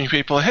start teaching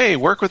people, hey,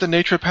 work with a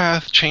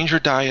naturopath, change your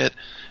diet,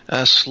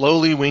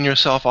 slowly wean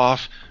yourself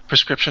off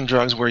prescription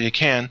drugs where you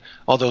can.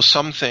 Although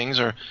some things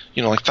are,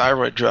 like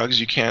thyroid drugs,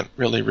 you can't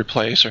really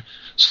replace, or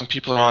some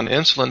people are on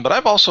insulin. But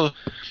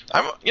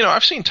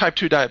I've seen type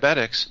 2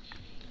 diabetics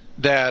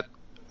that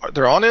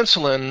they're on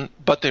insulin,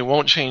 but they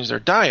won't change their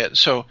diet.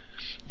 So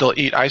they'll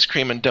eat ice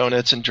cream and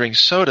donuts and drink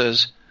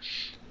sodas.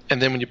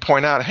 And then when you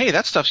point out, hey,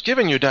 that stuff's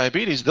giving you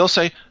diabetes, they'll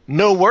say,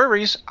 no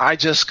worries, I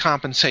just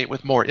compensate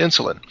with more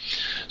insulin.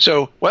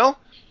 So, well,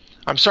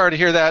 I'm sorry to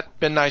hear that.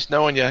 Been nice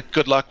knowing you.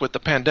 Good luck with the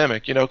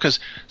pandemic, because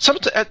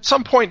at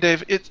some point,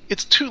 Dave,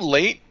 it's too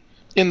late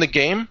in the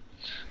game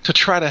to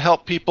try to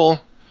help people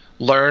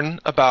learn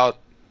about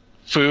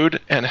food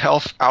and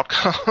health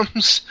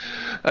outcomes.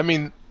 I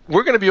mean,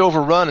 we're going to be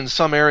overrun in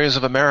some areas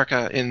of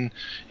America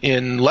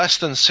in less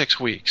than 6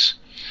 weeks.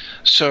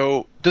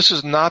 So this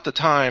is not the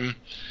time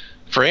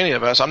for any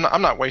of us. I'm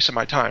not wasting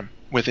my time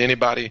with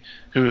anybody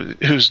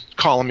who's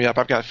calling me up.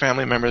 I've got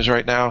family members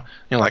right now,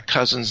 like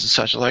cousins and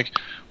such, like,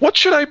 what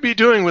should I be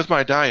doing with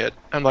my diet?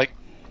 I'm like,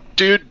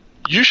 dude,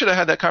 you should have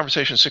had that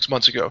conversation 6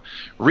 months ago.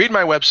 Read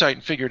my website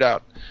and figure it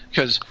out,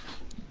 because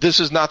this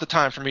is not the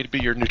time for me to be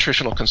your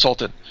nutritional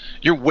consultant.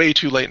 You're way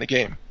too late in the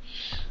game.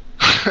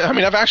 I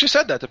mean, I've actually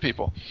said that to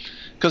people,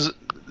 because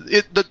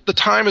the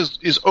time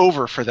is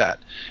over for that.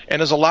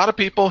 And there's a lot of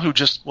people who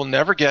just will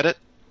never get it.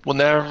 will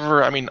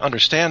never,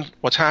 understand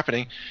what's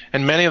happening,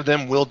 and many of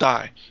them will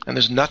die. And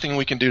there's nothing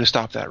we can do to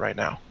stop that right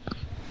now.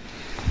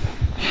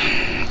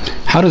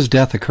 How does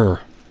death occur?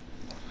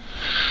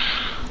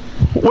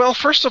 Well,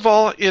 first of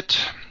all, it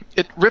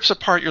rips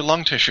apart your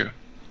lung tissue,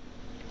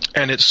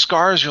 and it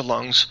scars your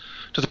lungs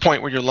to the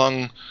point where your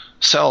lung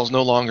cells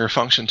no longer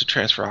function to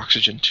transfer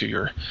oxygen to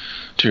your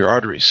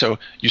arteries. So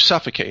you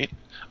suffocate,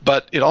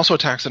 but it also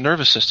attacks the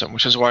nervous system,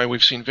 which is why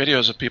we've seen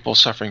videos of people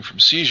suffering from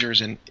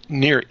seizures and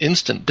near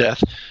instant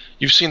death.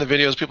 You've seen the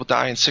videos, people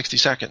die in 60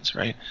 seconds,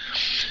 right?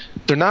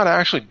 They're not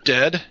actually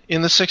dead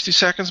in the 60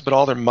 seconds, but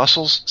all their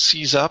muscles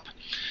seize up.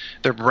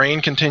 Their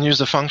brain continues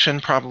to function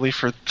probably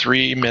for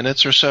 3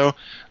 minutes or so.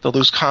 They'll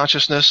lose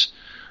consciousness,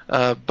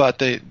 but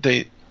they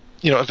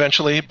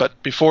eventually,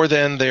 but before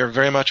then, they are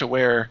very much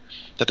aware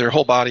that their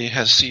whole body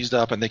has seized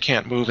up and they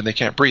can't move and they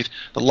can't breathe.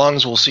 The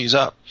lungs will seize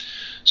up.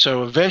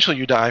 So eventually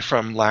you die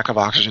from lack of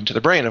oxygen to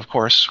the brain, of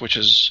course, which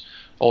is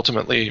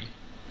ultimately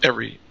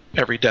every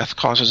death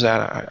causes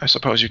that, I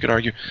suppose you could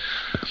argue.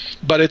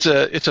 But it's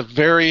a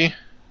very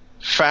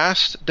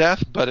fast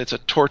death, but it's a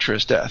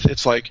torturous death.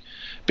 It's like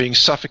being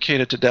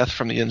suffocated to death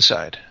from the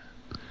inside.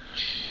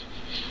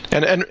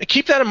 And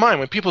keep that in mind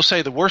when people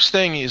say the worst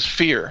thing is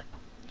fear.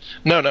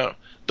 No.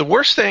 The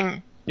worst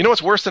thing, you know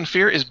what's worse than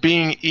fear, is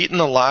being eaten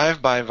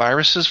alive by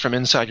viruses from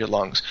inside your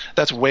lungs.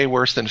 That's way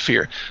worse than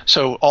fear.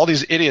 So all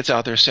these idiots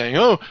out there saying,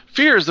 oh,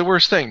 fear is the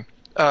worst thing.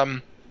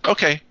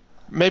 Okay,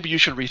 maybe you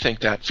should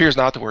rethink that. Fear is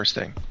not the worst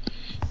thing.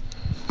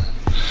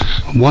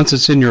 Once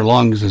it's in your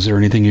lungs, is there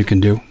anything you can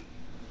do?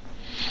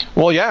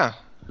 Well, yeah,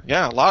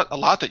 a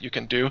lot that you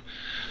can do.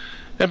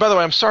 And by the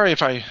way, I'm sorry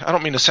if I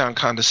don't mean to sound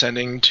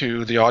condescending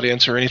to the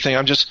audience or anything.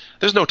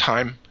 There's no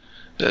time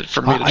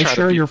for me to try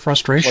share to be your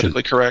frustration.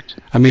 politically correct.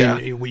 I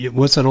mean,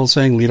 What's that old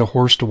saying? Lead a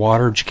horse to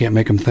water, but you can't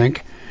make him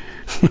think.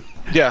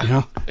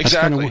 Yeah,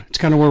 exactly. It's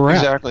kind of where we're at.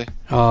 Exactly.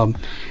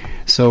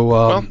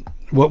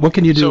 What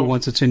can you do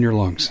once it's in your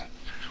lungs?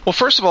 Well,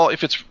 first of all,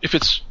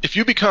 if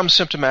you become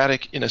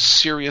symptomatic in a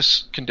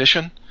serious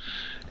condition,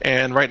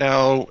 and right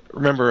now,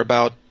 remember,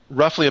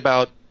 roughly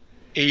about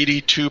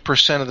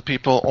 82% of the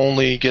people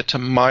only get to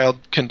mild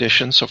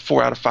conditions, so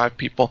 4 out of 5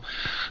 people.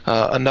 The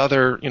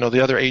other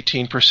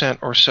 18%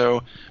 or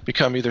so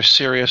become either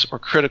serious or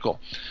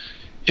critical.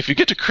 If you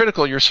get to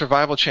critical, your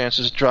survival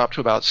chances drop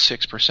to about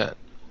 6%.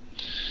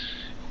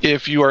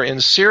 If you are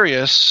in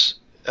serious,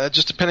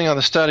 just depending on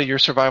the study, your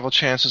survival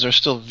chances are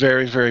still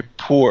very, very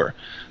poor.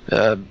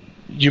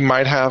 You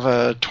might have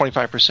a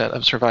 25%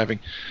 of surviving.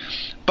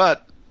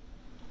 But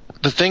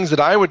the things that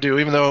I would do,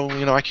 even though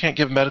I can't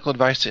give medical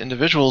advice to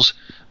individuals,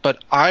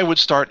 but I would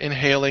start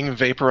inhaling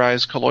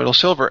vaporized colloidal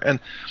silver and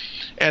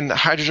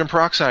hydrogen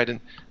peroxide. And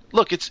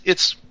look, it's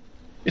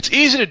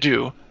easy to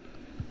do.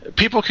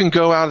 People can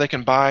go out, they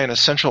can buy an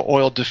essential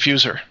oil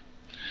diffuser.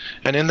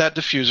 And in that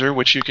diffuser,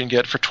 which you can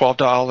get for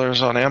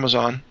 $12 on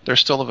Amazon, they're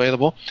still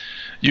available,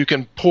 you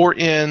can pour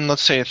in,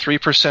 let's say, a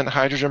 3%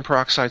 hydrogen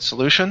peroxide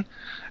solution,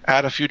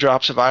 add a few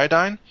drops of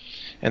iodine,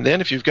 and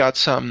then if you've got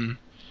some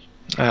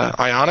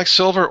ionic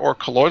silver or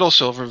colloidal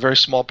silver, very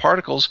small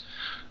particles,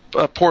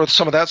 pour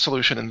some of that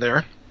solution in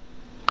there.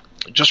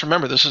 Just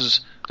remember, this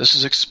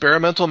is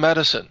experimental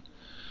medicine.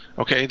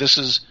 Okay,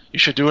 you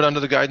should do it under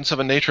the guidance of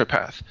a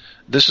naturopath.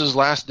 This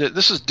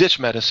is ditch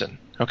medicine.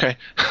 Okay,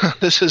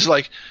 this is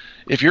like,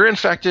 if you're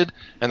infected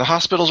and the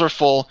hospitals are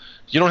full,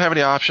 you don't have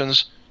any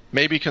options,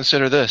 maybe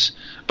consider this.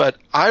 But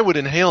I would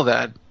inhale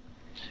that,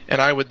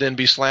 and I would then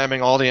be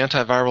slamming all the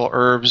antiviral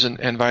herbs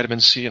and vitamin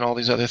C and all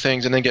these other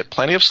things, and then get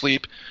plenty of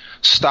sleep.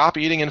 Stop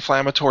eating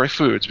inflammatory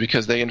foods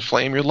because they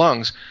inflame your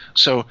lungs.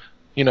 So,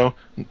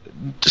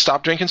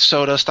 stop drinking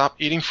soda, stop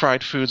eating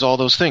fried foods, all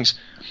those things.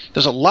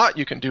 There's a lot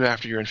you can do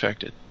after you're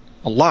infected.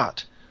 A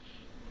lot.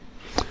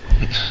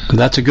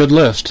 That's a good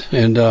list,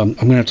 and I'm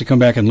going to have to come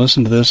back and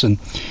listen to this and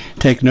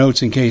take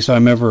notes in case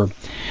I'm ever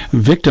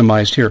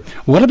victimized here.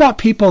 What about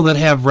people that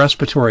have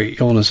respiratory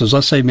illnesses?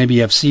 Let's say maybe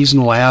you have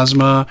seasonal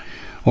asthma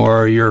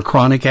or your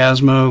chronic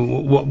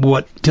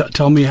asthma.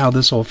 Tell me how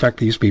this will affect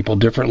these people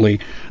differently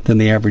than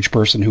the average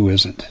person who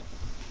isn't.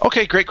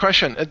 Okay, great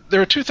question.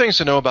 There are 2 things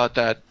to know about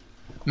that.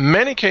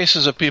 Many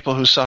cases of people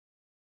who suffer.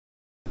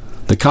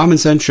 The Common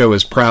Sense Show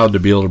is proud to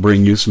be able to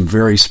bring you some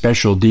very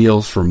special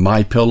deals from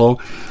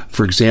MyPillow.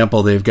 For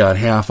example, they've got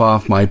half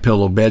off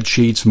MyPillow bed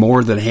sheets,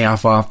 more than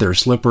half off their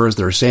slippers,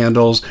 their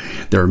sandals,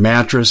 their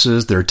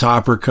mattresses, their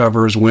topper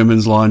covers,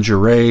 women's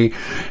lingerie.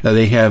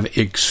 They have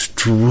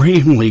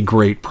extremely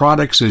great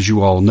products, as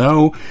you all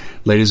know.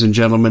 Ladies and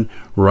gentlemen,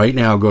 right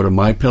now go to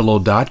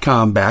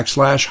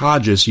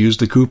mypillow.com/Hodges. Use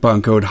the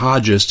coupon code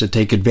Hodges to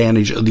take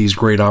advantage of these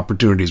great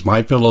opportunities.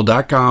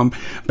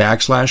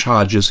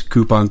 mypillow.com/Hodges,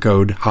 coupon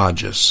code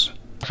Hodges.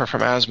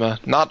 From asthma,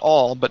 not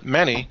all, but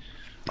many,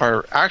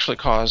 are actually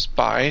caused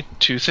by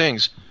 2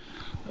 things.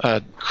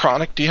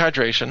 Chronic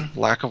dehydration,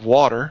 lack of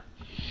water,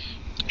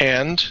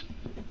 and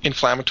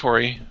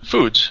inflammatory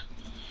foods.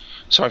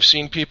 So I've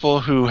seen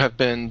people who have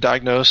been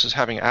diagnosed as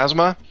having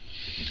asthma.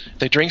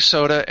 They drink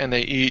soda and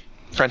they eat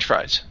French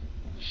fries.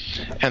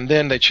 And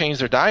then they change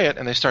their diet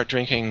and they start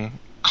drinking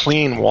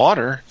clean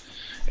water,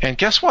 And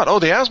guess what? Oh,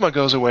 the asthma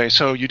goes away.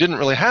 So you didn't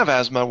really have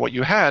asthma. What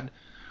you had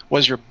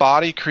was your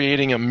body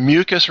creating a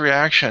mucus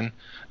reaction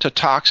to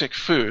toxic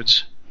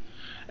foods,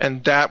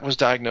 and that was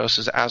diagnosed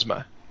as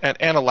asthma and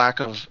a lack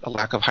of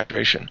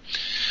hydration.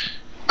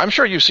 I'm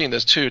sure you've seen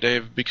this too,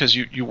 Dave, because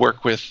you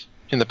work with,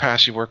 in the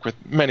past, you work with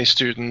many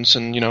students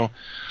and,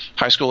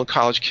 high school and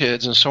college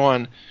kids and so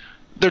on.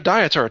 Their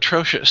diets are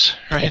atrocious,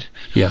 right?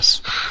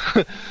 Yes.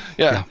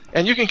 Yeah.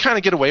 And you can kind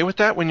of get away with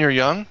that when you're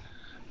young,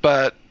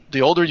 but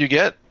the older you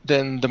get,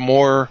 then the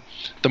more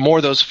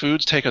those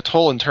foods take a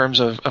toll in terms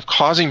of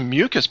causing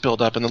mucus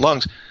buildup in the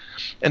lungs.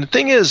 And the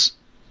thing is,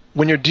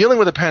 when you're dealing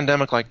with a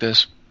pandemic like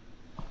this,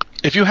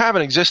 if you have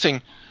an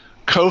existing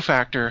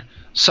cofactor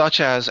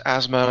such as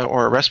asthma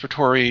or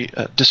respiratory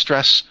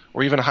distress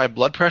or even high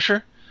blood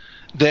pressure,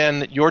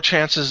 then your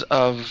chances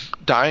of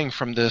dying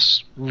from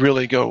this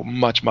really go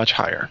much, much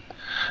higher.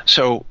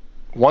 So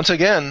once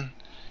again,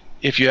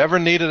 if you ever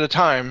needed a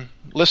time,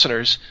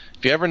 listeners,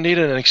 if you ever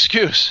needed an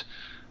excuse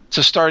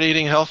to start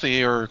eating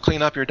healthy or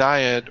clean up your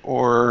diet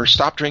or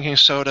stop drinking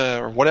soda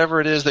or whatever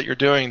it is that you're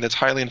doing that's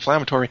highly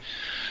inflammatory,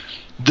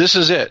 this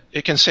is it.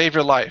 It can save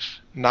your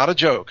life. Not a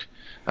joke.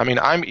 I mean,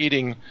 I'm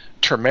eating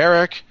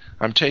turmeric.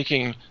 I'm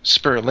taking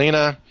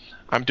spirulina.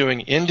 I'm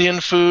doing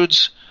Indian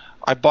foods.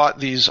 I bought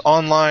these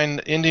online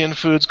Indian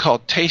foods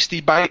called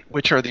Tasty Bite,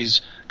 which are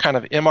these kind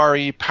of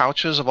MRE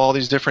pouches of all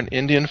these different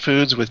Indian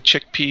foods with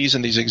chickpeas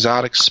and these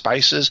exotic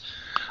spices.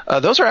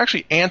 Those are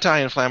actually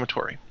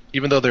anti-inflammatory,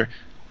 even though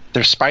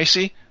they're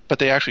spicy, but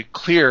they actually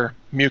clear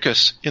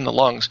mucus in the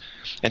lungs.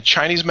 And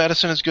Chinese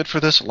medicine is good for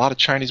this. A lot of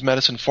Chinese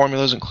medicine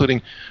formulas,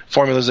 including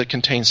formulas that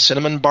contain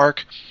cinnamon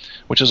bark,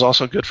 which is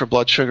also good for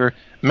blood sugar.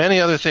 Many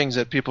other things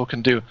that people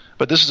can do.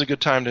 But this is a good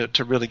time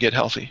to really get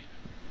healthy.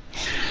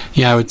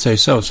 Yeah, I would say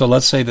so. So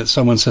let's say that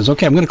someone says,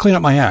 okay, I'm going to clean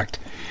up my act.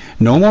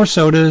 No more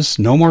sodas,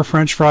 no more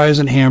French fries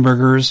and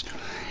hamburgers,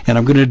 and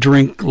I'm going to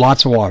drink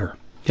lots of water.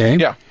 Okay?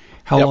 Yeah.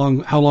 How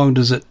long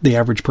does the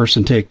average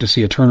person take to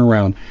see a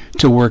turnaround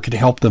to work to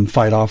help them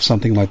fight off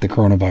something like the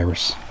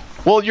coronavirus?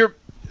 Well,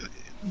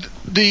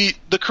 the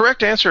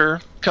correct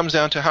answer comes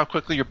down to how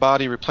quickly your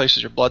body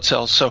replaces your blood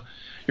cells. So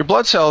your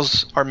blood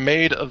cells are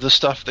made of the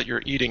stuff that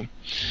you're eating.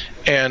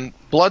 And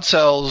blood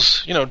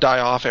cells, die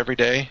off every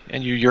day,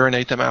 and you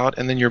urinate them out,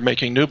 and then you're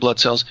making new blood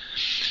cells.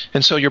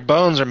 And so your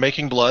bones are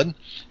making blood,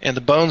 and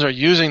the bones are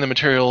using the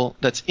material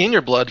that's in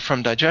your blood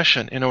from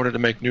digestion in order to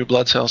make new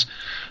blood cells.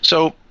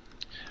 So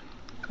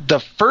the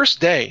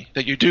first day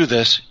that you do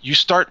this, you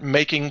start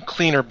making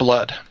cleaner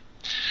blood.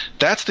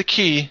 That's the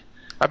key.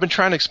 I've been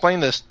trying to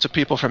explain this to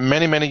people for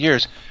many, many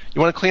years.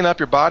 You want to clean up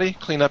your body,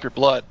 clean up your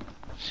blood.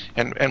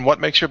 And what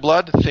makes your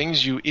blood?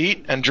 Things you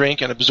eat and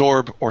drink and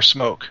absorb or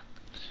smoke.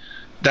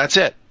 That's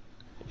it.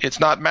 It's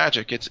not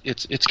magic.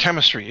 It's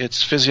chemistry.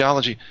 It's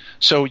physiology.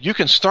 So you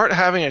can start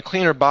having a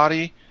cleaner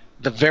body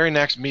the very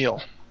next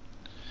meal.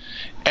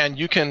 And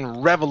you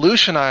can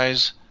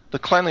revolutionize the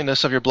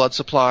cleanliness of your blood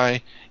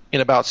supply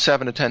in about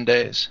 7 to 10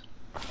 days.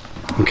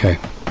 Okay.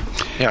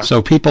 Yeah.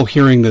 So people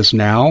hearing this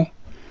now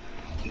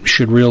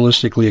should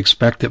realistically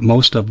expect that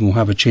most of them will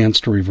have a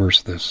chance to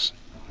reverse this.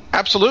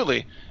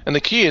 Absolutely. And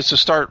the key is to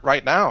start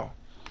right now.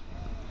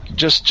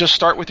 Just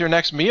start with your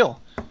next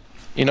meal.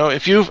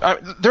 If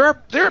there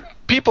are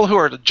people who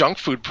are junk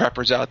food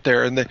preppers out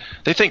there, and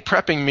they think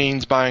prepping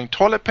means buying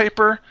toilet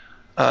paper,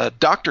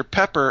 Dr.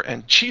 Pepper,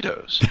 and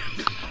Cheetos.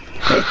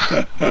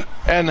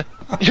 And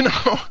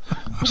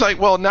I was like,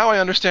 well, now I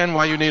understand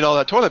why you need all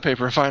that toilet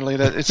paper. Finally,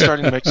 that it's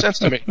starting to make sense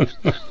to me.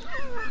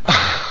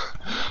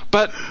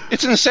 But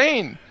it's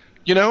insane.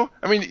 I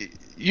mean,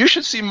 you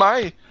should see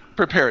my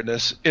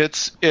preparedness.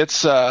 It's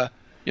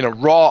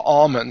raw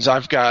almonds.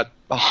 I've got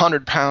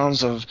 100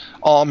 pounds of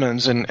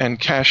almonds and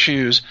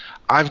cashews.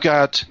 I've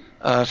got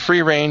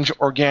free-range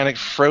organic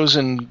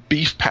frozen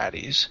beef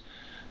patties.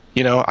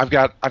 I've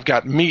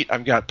got meat.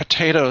 I've got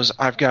potatoes.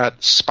 I've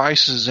got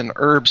spices and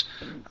herbs.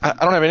 I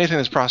don't have anything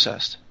that's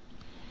processed.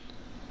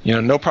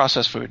 No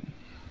processed food.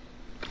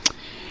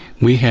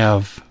 We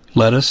have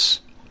lettuce,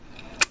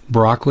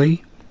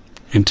 broccoli,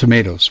 and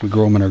tomatoes. We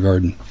grow them in our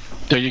garden.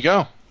 There you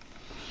go.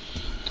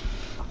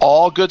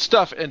 All good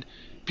stuff. And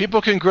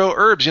people can grow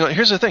herbs.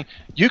 Here's the thing.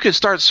 You could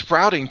start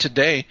sprouting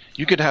today.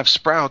 You could have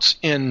sprouts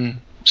in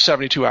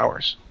 72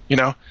 hours.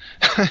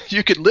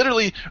 You could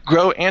literally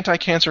grow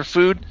anti-cancer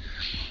food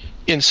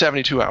in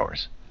 72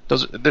 hours.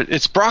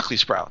 It's broccoli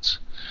sprouts.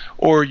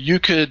 Or you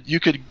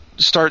could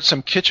start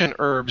some kitchen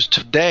herbs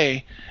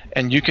today,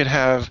 and you could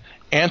have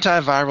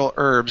antiviral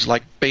herbs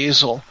like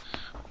basil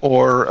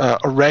or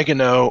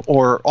oregano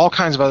or all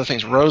kinds of other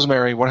things,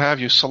 rosemary, what have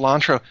you,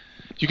 cilantro.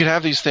 You could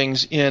have these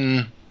things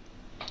in,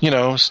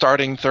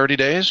 starting 30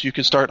 days. You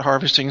could start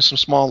harvesting some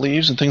small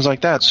leaves and things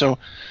like that. So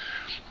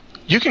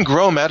you can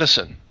grow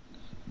medicine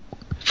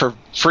for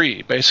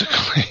free,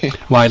 basically.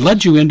 Well, I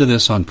led you into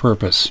this on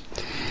purpose,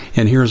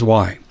 and here's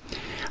why.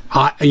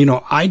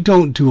 I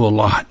don't do a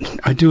lot.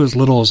 I do as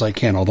little as I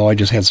can, although I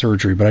just had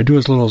surgery, but I do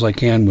as little as I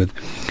can with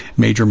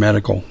major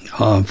medical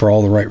for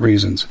all the right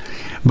reasons.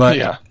 But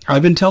yeah.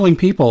 I've been telling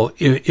people,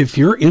 if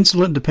you're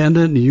insulin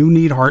dependent and you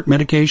need heart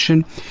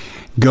medication,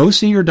 go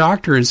see your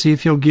doctor and see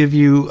if he'll give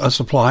you a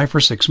supply for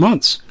 6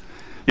 months.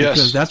 Yes.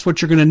 Because that's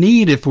what you're going to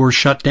need if we're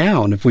shut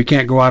down, if we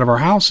can't go out of our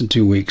house in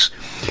 2 weeks.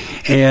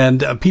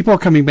 And people are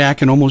coming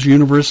back and almost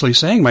universally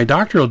saying, my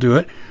doctor will do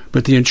it,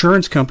 but the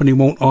insurance company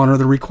won't honor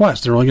the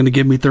request. They're only going to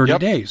give me 30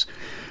 days.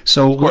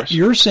 So what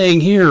you're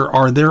saying here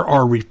there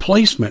are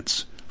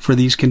replacements for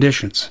these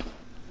conditions.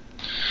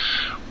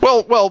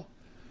 Well,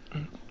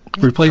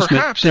 replacement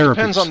perhaps therapies. It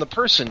depends on the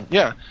person.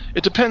 Yeah,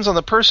 it depends on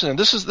the person. And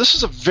this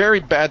is a very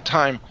bad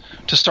time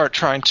to start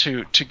trying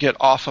to get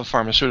off of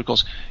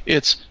pharmaceuticals.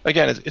 It's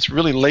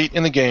really late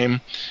in the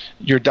game.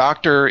 Your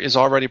doctor is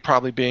already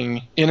probably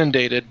being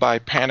inundated by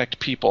panicked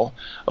people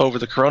over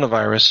the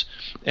coronavirus,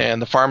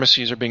 and the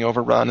pharmacies are being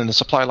overrun, and the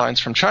supply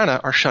lines from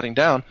China are shutting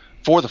down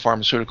for the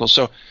pharmaceuticals.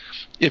 So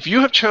if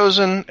you have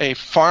chosen a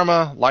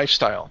pharma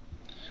lifestyle,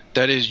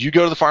 that is, you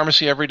go to the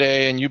pharmacy every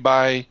day and you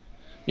buy,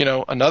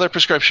 another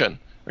prescription,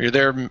 or you're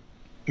there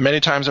many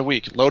times a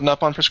week loading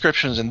up on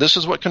prescriptions, and this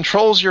is what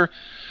controls your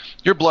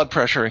blood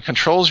pressure and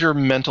controls your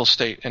mental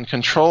state and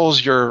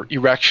controls your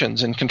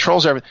erections and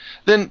controls everything,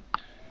 then,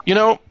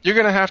 you're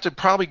going to have to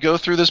probably go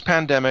through this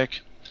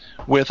pandemic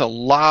with a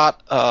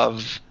lot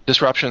of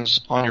disruptions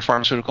on your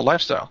pharmaceutical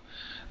lifestyle.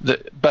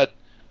 But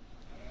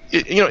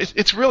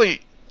it's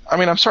really,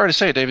 I'm sorry to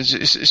say it, Dave,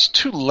 it's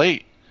too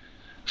late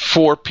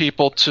for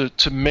people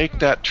to make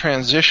that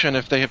transition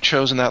if they have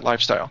chosen that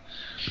lifestyle.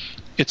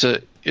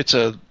 It's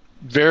a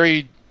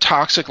very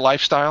toxic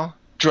lifestyle.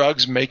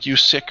 Drugs make you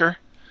sicker,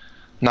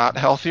 not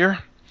healthier.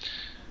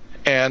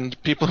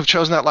 And people who've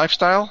chosen that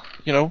lifestyle,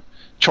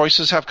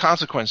 choices have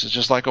consequences,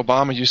 just like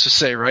Obama used to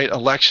say, right?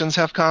 Elections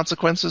have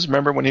consequences.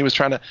 Remember when he was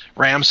trying to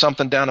ram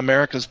something down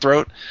America's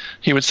throat,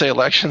 he would say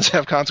elections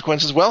have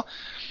consequences. Well,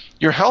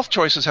 your health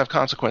choices have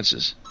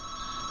consequences.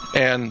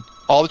 And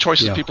all the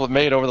choices people have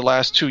made over the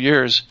last 2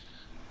 years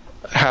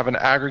have an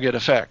aggregate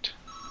effect.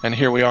 And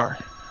here we are.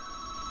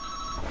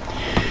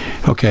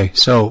 Okay,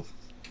 so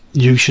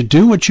you should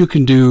do what you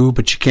can do,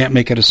 but you can't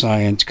make it a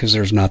science because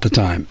there's not the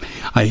time.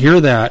 I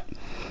hear that,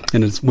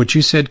 and what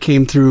you said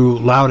came through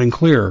loud and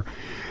clear.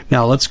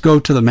 Now let's go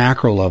to the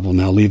macro level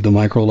now. Leave the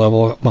micro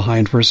level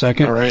behind for a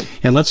second. All right.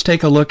 And let's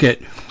take a look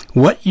at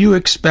what you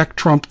expect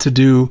Trump to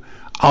do.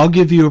 I'll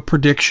give you a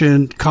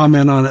prediction,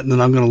 comment on it, and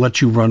then I'm going to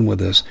let you run with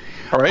this.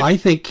 All right. I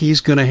think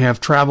he's going to have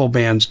travel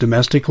bans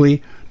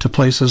domestically to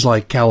places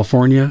like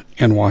California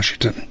and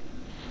Washington.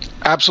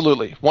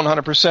 Absolutely.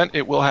 100%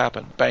 it will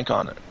happen. Bank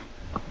on it.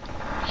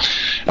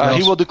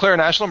 He will declare a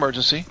national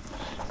emergency.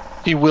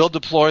 He will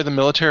deploy the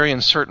military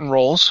in certain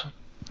roles,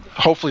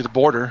 hopefully the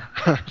border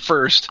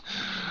first.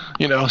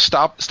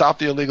 Stop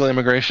the illegal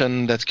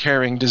immigration that's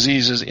carrying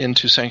diseases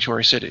into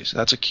sanctuary cities.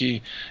 That's a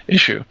key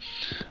issue.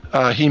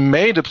 He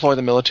may deploy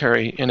the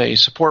military in a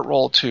support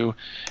role to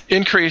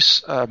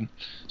increase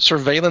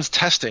surveillance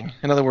testing.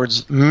 In other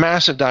words,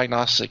 massive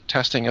diagnostic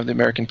testing of the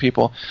American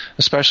people,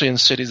 especially in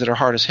cities that are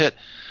hardest hit.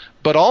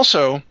 But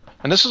also,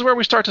 and this is where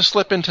we start to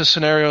slip into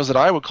scenarios that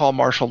I would call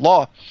martial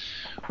law,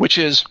 which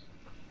is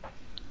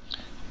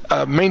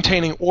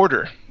maintaining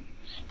order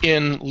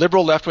in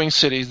liberal left-wing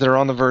cities that are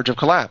on the verge of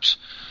collapse.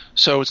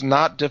 So it's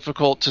not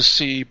difficult to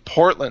see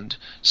Portland,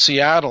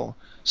 Seattle,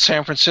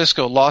 San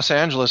Francisco, Los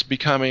Angeles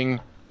becoming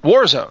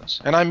war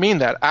zones. And I mean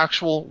that,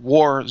 actual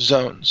war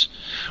zones,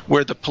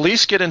 where the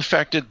police get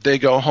infected, they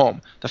go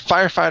home. The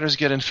firefighters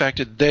get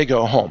infected, they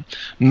go home.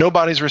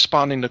 Nobody's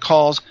responding to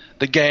calls.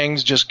 The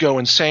gangs just go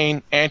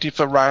insane.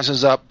 Antifa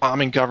rises up,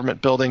 bombing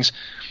government buildings.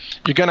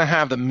 You're going to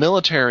have the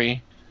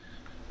military,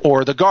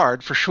 or the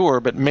Guard for sure,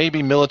 but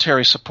maybe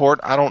military support.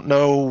 I don't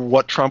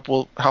know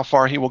how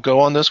far he will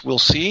go on this. We'll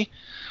see.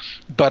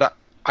 But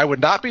I would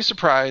not be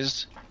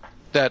surprised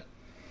that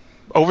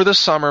over the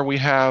summer we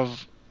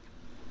have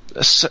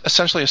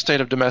essentially a state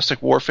of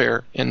domestic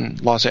warfare in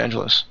Los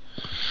Angeles.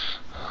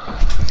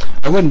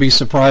 I wouldn't be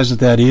surprised at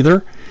that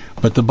either,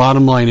 but the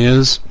bottom line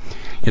is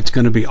it's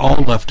going to be all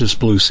leftist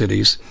blue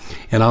cities.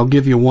 And I'll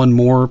give you one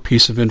more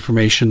piece of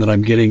information that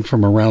I'm getting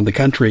from around the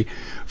country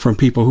from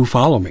people who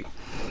follow me.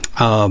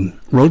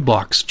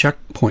 Roadblocks,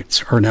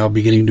 checkpoints are now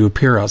beginning to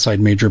appear outside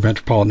major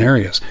metropolitan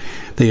areas.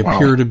 They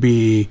appear to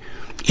be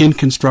in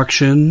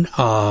construction,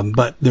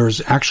 but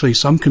there's actually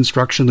some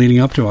construction leading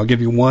up to it. I'll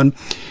give you one.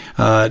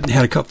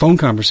 Had a phone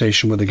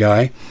conversation with a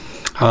guy,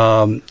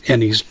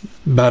 and he's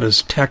about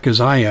as tech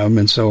as I am,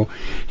 and so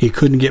he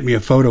couldn't get me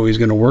a photo. He's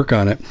going to work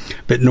on it.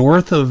 But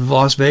north of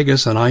Las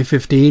Vegas on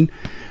I-15,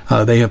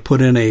 they have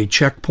put in a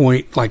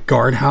checkpoint like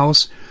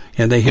guardhouse,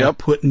 and they have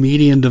put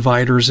median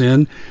dividers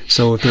in.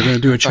 So if they're going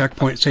to do a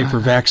checkpoint, say for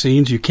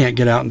vaccines, you can't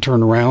get out and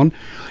turn around.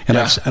 And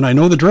I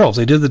know the drills.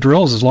 They did the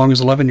drills as long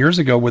as 11 years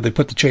ago, where they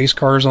put the chase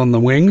cars on the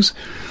wings,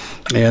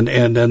 and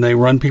then they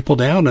run people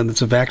down, and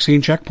it's a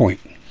vaccine checkpoint.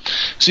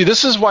 See,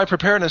 this is why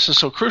preparedness is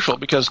so crucial,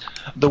 because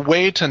the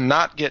way to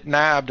not get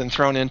nabbed and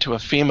thrown into a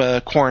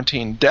FEMA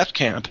quarantine death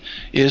camp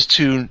is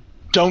to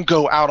don't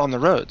go out on the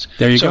roads.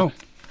 There you go.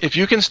 If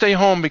you can stay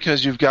home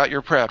because you've got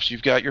your preps,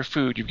 you've got your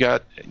food, you've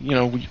got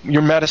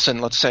your medicine,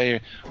 let's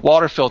say,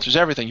 water filters,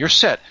 everything, you're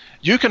set.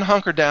 You can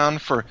hunker down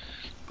for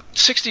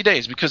 60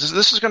 days, because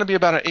this is going to be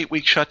about an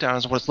 8-week shutdown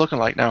is what it's looking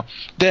like now,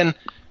 then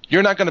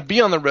you're not going to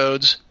be on the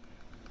roads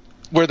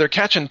where they're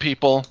catching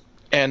people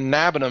and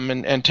nabbing them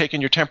and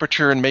taking your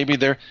temperature, and maybe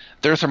their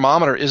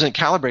thermometer isn't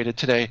calibrated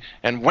today,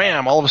 and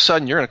wham, all of a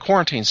sudden you're in a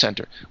quarantine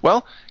center.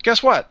 Well,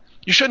 guess what?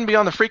 You shouldn't be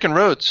on the freaking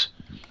roads.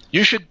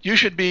 You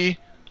should be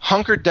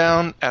hunkered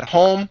down at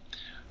home,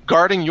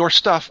 guarding your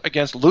stuff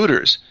against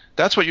looters.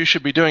 That's what you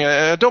should be doing.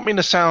 I don't mean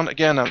to sound,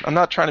 again, I'm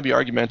not trying to be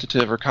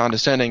argumentative or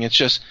condescending. It's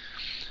just,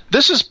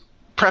 this is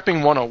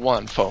prepping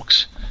 101,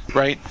 folks,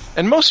 right?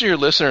 And most of your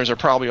listeners are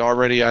probably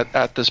already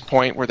at this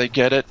point where they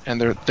get it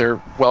and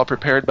they're well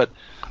prepared, but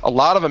a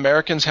lot of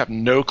Americans have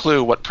no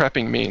clue what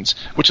prepping means,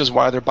 which is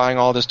why they're buying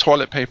all this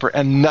toilet paper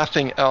and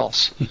nothing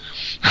else.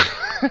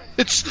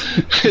 It's.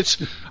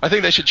 I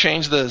think they should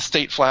change the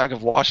state flag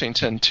of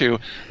Washington to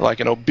like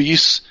an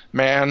obese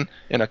man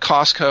in a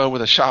Costco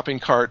with a shopping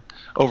cart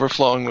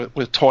overflowing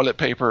with toilet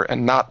paper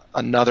and not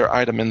another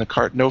item in the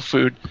cart. No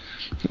food,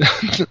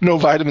 no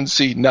vitamin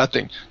C,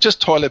 nothing.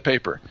 Just toilet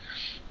paper.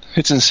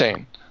 It's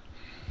insane.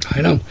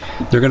 I know.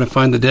 They're going to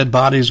find the dead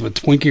bodies with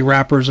Twinkie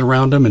wrappers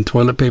around them and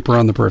toilet paper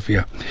on the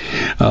perfia.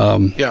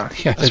 Yeah,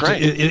 that's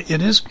right.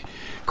 It is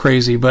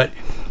crazy, but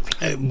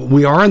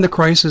we are in the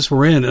crisis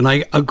we're in, and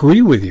I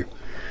agree with you.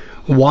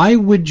 Why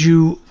would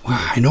you...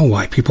 I know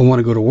why people want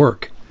to go to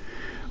work,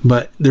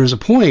 but there's a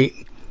point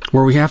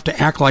where we have to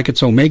act like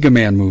it's Omega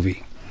Man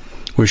movie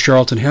with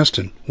Charlton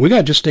Heston. We got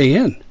to just stay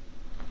in.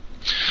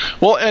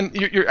 Well, and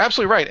you're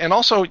absolutely right. And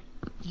also,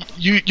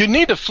 you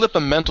need to flip a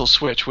mental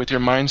switch with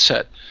your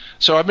mindset.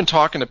 So I've been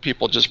talking to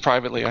people just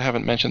privately. I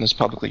haven't mentioned this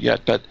publicly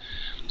yet, but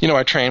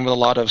I train with a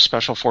lot of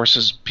special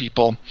forces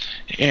people,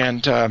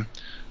 and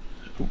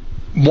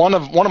one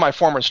of my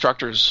former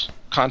instructors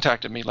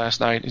contacted me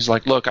last night. He's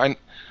like, "Look,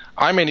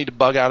 I may need to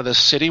bug out of this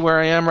city where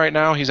I am right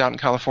now." He's out in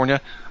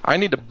California. "I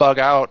need to bug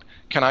out.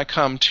 Can I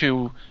come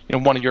to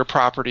one of your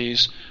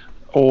properties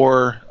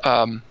or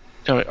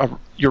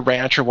your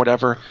ranch or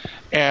whatever?"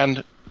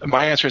 And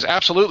my answer is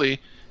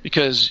absolutely,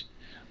 because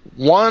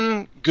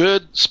one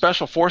good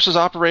special forces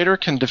operator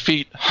can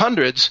defeat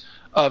hundreds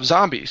of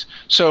zombies.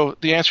 So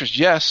the answer is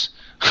yes.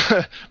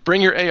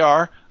 Bring your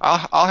AR.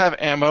 I'll have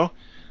ammo.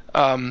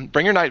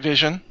 Bring your night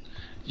vision.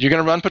 You're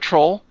going to run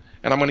patrol,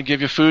 and I'm going to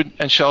give you food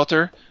and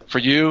shelter for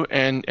you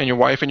and your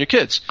wife and your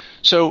kids.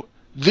 So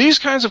these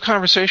kinds of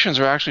conversations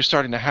are actually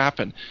starting to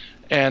happen.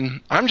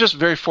 And I'm just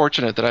very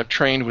fortunate that I've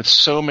trained with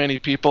so many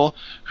people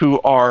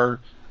who are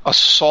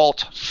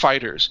assault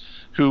fighters,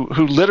 who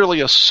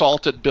literally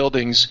assaulted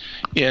buildings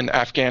in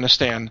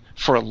Afghanistan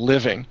for a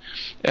living.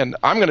 And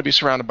I'm going to be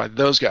surrounded by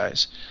those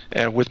guys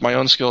with my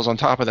own skills on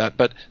top of that.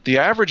 But the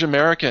average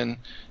American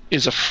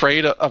is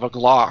afraid of a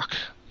Glock.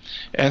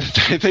 And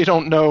they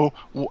don't know,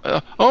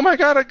 oh my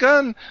God, a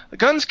gun.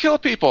 Guns kill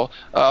people.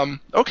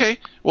 Okay,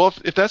 well,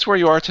 if that's where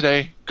you are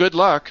today, good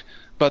luck.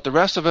 But the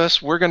rest of us,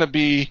 we're going to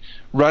be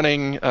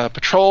running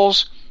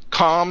patrols,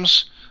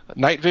 comms,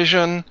 night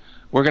vision.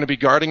 We're going to be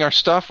guarding our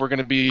stuff. We're going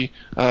to be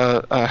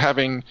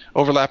having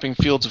overlapping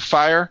fields of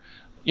fire.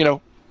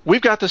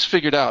 We've got this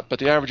figured out, but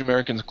the average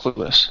American is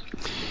clueless.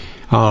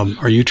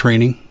 Are you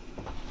training?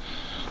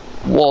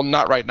 Well,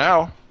 not right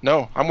now.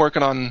 No, I'm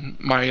working on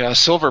my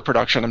silver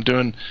production. I'm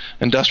doing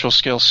industrial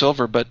scale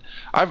silver, but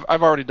I've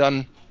already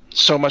done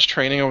so much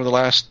training over the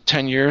last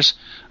 10 years.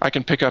 I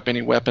can pick up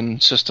any weapon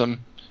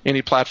system,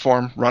 any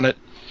platform, run it,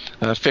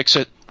 fix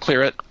it,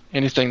 clear it,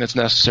 anything that's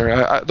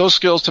necessary. Those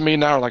skills to me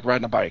now are like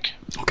riding a bike.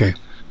 Okay.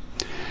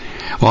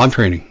 Well, I'm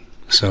training,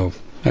 so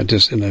I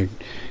just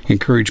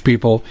encourage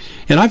people.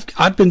 And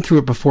I've been through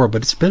it before,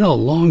 but it's been a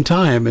long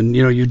time, and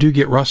you do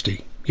get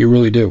rusty. You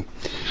really do.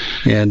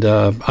 And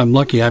I'm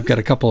lucky I've got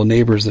a couple of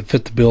neighbors that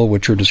fit the bill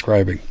what you're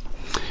describing.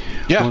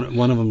 Yeah.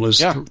 One of them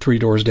lives 3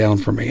 doors down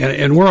from me.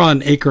 And we're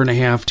on 1.5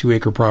 acre, 2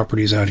 acre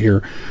properties out here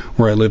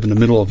where I live in the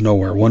middle of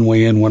nowhere. One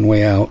way in, one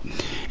way out.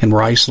 And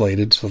we're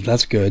isolated, so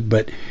that's good.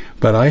 But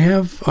I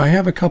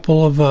have a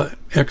couple of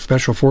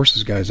ex-special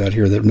forces guys out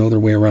here that know their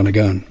way around a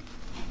gun.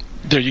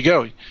 There you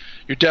go.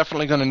 You're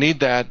definitely going to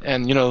need that.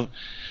 And,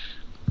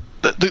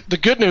 the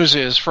good news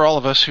is for all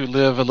of us who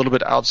live a little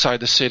bit outside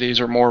the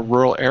cities or more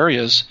rural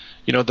areas,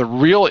 the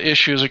real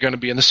issues are going to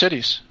be in the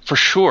cities, for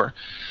sure.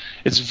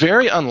 It's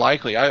very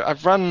unlikely.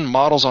 I've run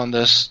models on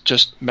this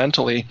just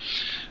mentally.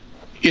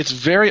 It's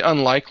very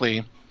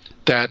unlikely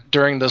that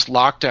during this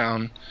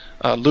lockdown,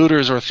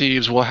 looters or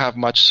thieves will have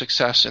much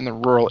success in the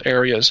rural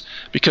areas,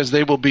 because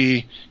they will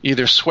be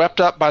either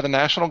swept up by the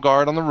National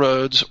Guard on the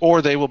roads,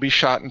 or they will be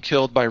shot and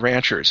killed by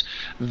ranchers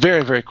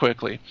very, very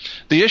quickly.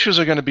 The issues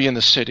are going to be in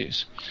the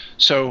cities.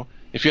 So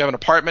if you have an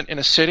apartment in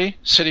a city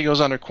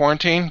goes under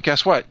quarantine,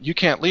 guess what? You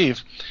can't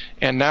leave.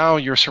 And now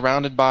you're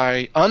surrounded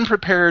by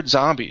unprepared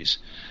zombies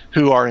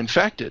who are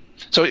infected.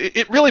 So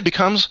it really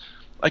becomes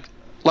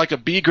like a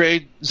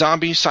B-grade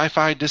zombie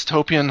sci-fi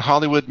dystopian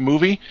Hollywood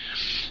movie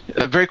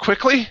very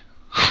quickly.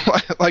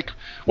 Like,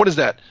 what is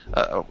that?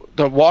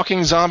 The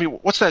Walking Zombie.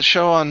 What's that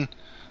show on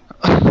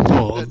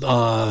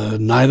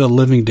Night of the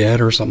Living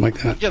Dead or something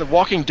like that. Yeah, The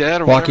Walking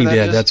Dead. Or Walking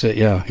Dead, is. that's it.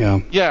 Yeah.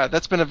 Yeah,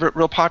 that's been a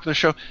real popular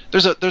show.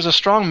 There's a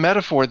strong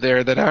metaphor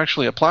there that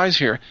actually applies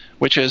here,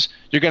 which is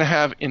you're going to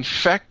have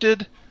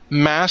infected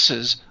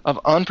masses of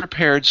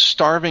unprepared,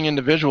 starving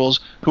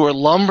individuals who are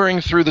lumbering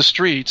through the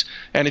streets,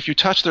 and if you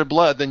touch their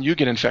blood, then you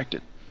get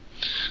infected.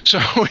 So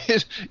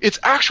it's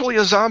actually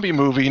a zombie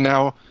movie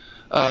now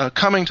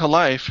coming to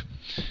life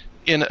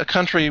in a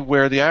country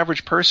where the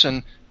average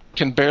person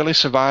can barely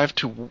survive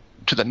to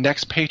the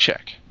next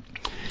paycheck.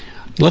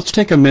 Let's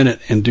take a minute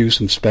and do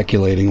some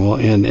speculating. Well,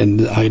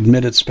 and I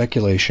admit it's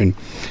speculation,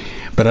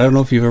 but I don't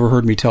know if you've ever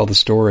heard me tell the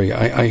story.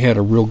 I had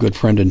a real good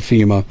friend in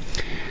FEMA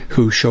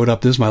who showed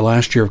up. This is my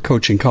last year of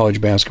coaching college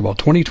basketball,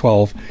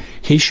 2012.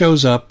 He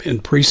shows up in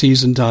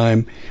preseason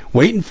time,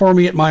 waiting for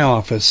me at my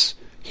office,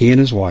 he and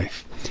his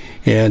wife.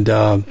 And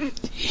I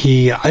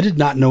did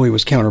not know he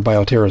was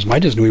counter-bioterrorism. I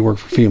just knew he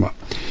worked for FEMA.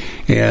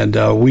 And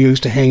we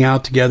used to hang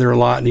out together a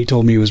lot, and he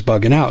told me he was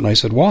bugging out. And I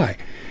said, why?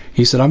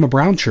 He said, I'm a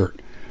brown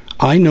shirt.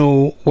 I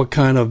know what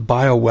kind of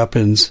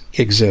bioweapons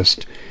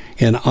exist,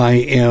 and I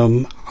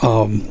am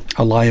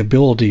a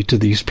liability to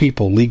these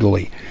people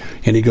legally.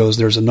 And he goes,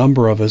 there's a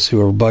number of us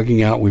who are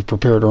bugging out. We've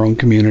prepared our own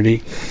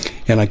community,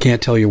 and I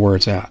can't tell you where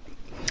it's at.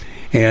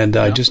 And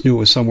I just knew it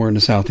was somewhere in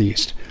the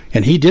southeast.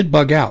 And he did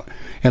bug out.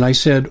 And I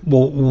said,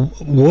 well,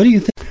 what do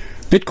you think?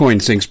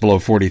 Bitcoin sinks below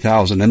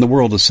 40,000, and the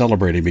world is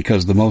celebrating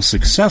because the most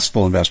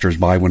successful investors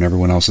buy when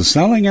everyone else is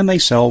selling, and they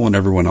sell when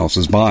everyone else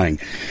is buying.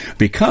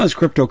 Because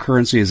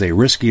cryptocurrency is a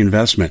risky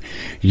investment,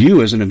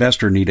 you as an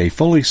investor need a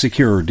fully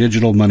secure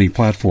digital money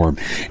platform,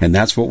 and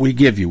that's what we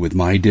give you with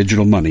My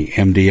Digital Money,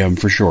 MDM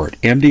for short.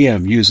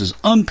 MDM uses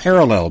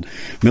unparalleled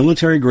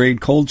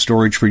military-grade cold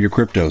storage for your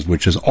cryptos,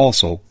 which is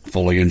also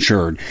fully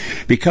insured.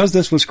 Because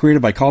this was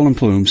created by Colin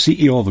Plume,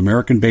 CEO of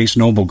American-based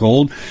Noble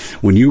Gold,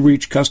 when you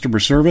reach customer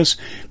service,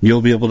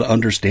 you'll be able to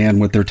understand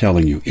what they're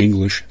telling you.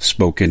 English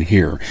spoken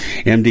here.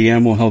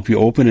 MDM will help you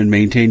open and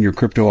maintain your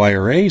crypto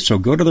IRA, so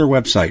go to their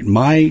website,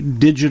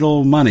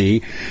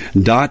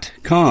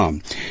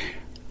 mydigitalmoney.com.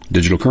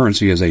 Digital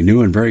currency is a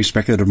new and very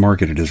speculative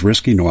market. It is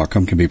risky. No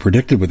outcome can be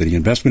predicted. With the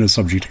investment is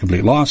subject to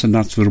complete loss and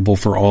not suitable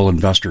for all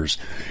investors.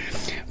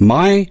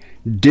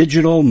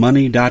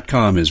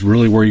 MyDigitalMoney.com is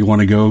really where you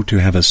want to go to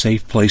have a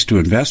safe place to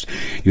invest.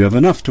 You have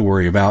enough to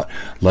worry about.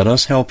 Let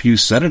us help you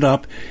set it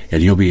up,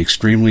 and you'll be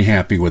extremely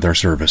happy with our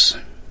service.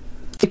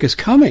 Is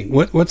coming.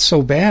 What's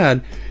so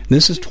bad?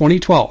 This is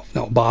 2012.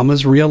 Now,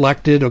 Obama's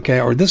reelected,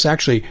 okay, or this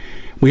actually,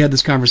 we had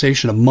this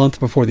conversation a month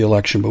before the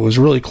election, but it was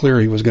really clear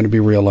he was going to be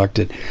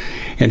reelected.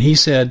 And he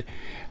said,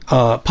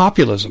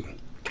 populism.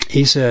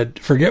 He said,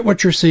 forget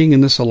what you're seeing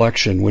in this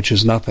election, which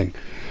is nothing.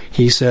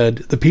 He said,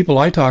 the people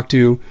I talk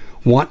to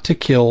want to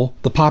kill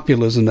the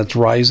populism that's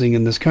rising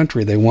in this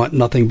country. They want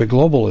nothing but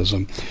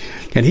globalism.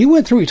 And he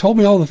went through, he told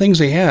me all the things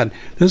they had.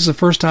 This is the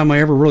first time I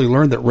ever really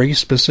learned that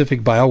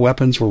race-specific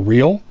bioweapons were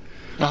real.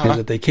 And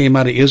that they came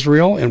out of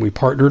Israel, and we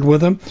partnered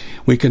with them.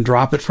 We can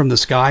drop it from the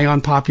sky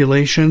on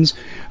populations.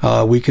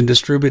 We can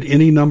distribute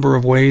any number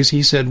of ways.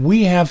 He said,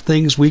 we have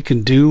things we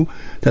can do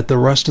that the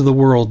rest of the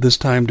world this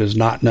time does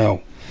not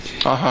know.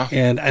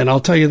 And I'll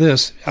tell you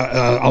this,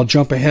 I'll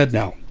jump ahead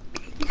now.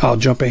 I'll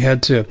jump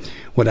ahead to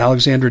what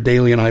Alexandra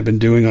Daly and I have been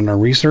doing on our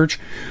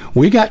research.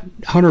 We got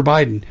Hunter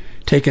Biden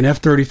taking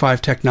F-35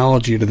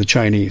 technology to the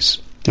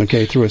Chinese.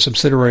 Okay, through a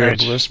subsidiary of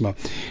Burisma.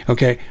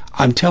 Okay,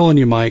 I'm telling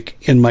you, Mike,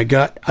 in my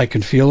gut, I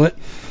can feel it.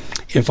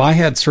 If I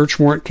had search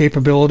warrant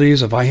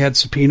capabilities, if I had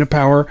subpoena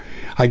power,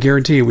 I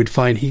guarantee you we'd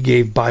find he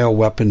gave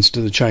bioweapons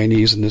to the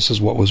Chinese, and this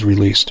is what was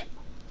released.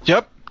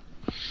 Yep.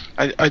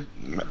 I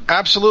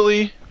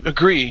absolutely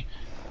agree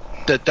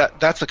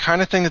that's the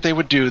kind of thing that they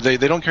would do. They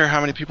don't care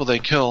how many people they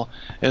kill,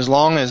 as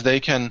long as they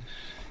can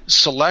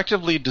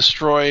selectively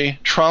destroy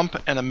Trump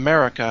and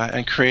America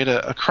and create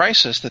a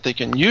crisis that they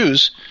can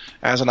use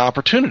as an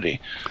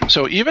opportunity.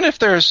 So even if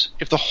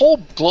the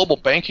whole global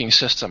banking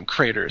system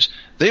craters,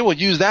 they will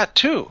use that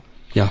too.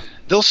 Yeah.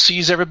 They'll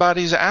seize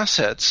everybody's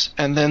assets,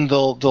 and then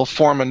they'll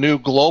form a new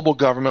global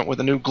government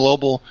with a new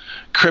global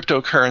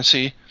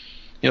cryptocurrency.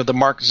 You know, the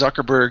Mark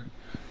Zuckerberg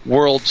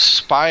world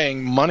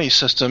spying money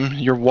system.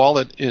 Your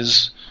wallet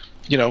is,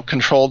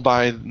 controlled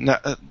by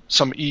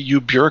some EU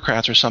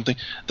bureaucrats or something.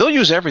 They'll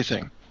use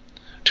everything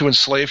to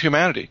enslave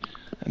humanity.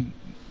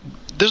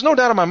 There's no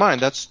doubt in my mind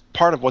that's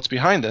part of what's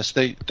behind this.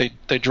 They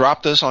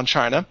dropped this on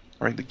China,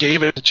 or they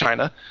gave it to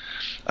China,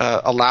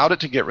 allowed it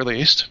to get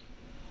released,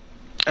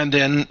 and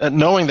then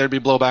knowing there'd be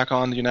blowback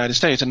on the United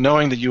States and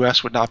knowing the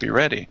U.S. would not be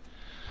ready.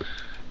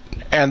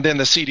 And then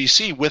the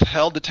CDC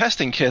withheld the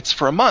testing kits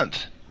for a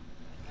month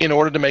in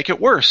order to make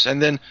it worse.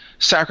 And then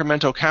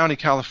Sacramento County,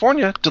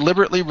 California,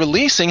 deliberately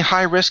releasing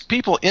high-risk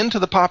people into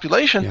the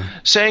population,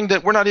 saying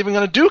that we're not even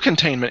going to do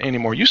containment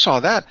anymore. You saw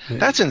that.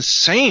 That's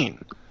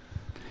insane.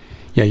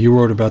 Yeah, you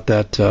wrote about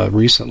that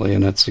recently,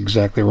 and that's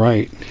exactly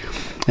right.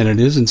 And it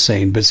is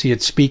insane. But see,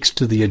 it speaks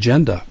to the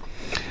agenda.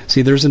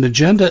 See, there's an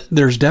agenda.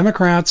 There's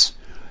Democrats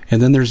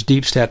and then there's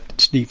deep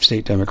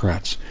state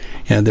Democrats.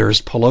 And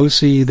there's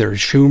Pelosi, there's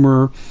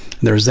Schumer,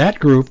 there's that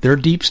group. They're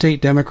deep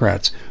state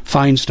Democrats.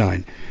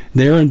 Feinstein.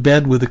 They're in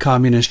bed with the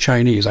communist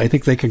Chinese. I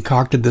think they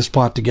concocted this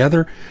plot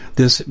together.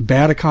 This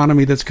bad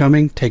economy that's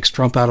coming takes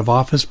Trump out of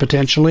office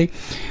potentially.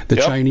 The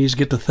Chinese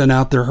get to thin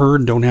out their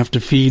herd and don't have to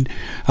feed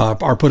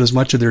or put as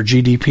much of their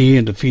GDP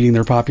into feeding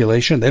their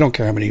population. They don't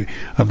care how many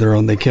of their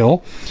own they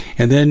kill.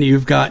 And then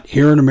you've got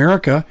here in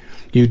America,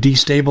 you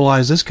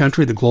destabilize this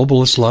country. The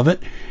globalists love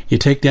it. You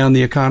take down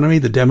the economy.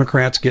 The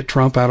Democrats get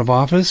Trump out of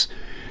office.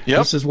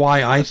 This is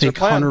why I think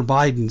Hunter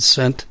Biden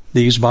sent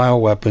these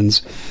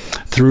bioweapons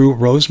through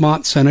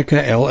Rosemont Seneca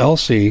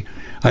LLC.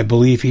 I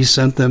believe he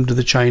sent them to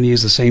the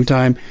Chinese the same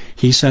time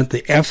he sent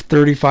the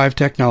F-35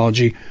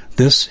 technology.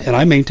 And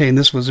I maintain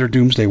this was their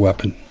doomsday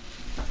weapon.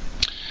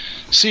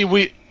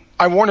 See,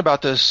 I warned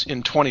about this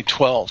in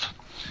 2012.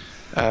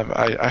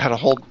 I had a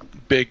whole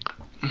big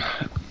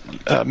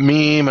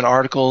meme and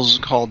articles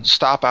called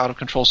 "Stop Out of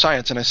Control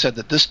Science," and I said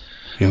that this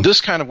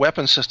kind of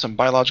weapon system,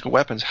 biological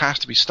weapons, has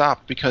to be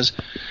stopped because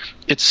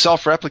it's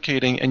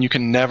self-replicating and you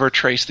can never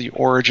trace the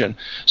origin.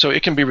 So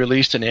it can be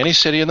released in any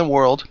city in the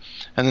world,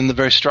 and then the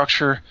very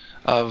structure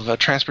of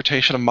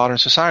transportation of modern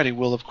society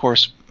will, of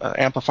course,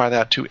 amplify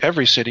that to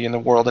every city in the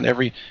world and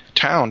every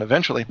town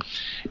eventually.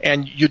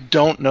 And you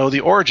don't know the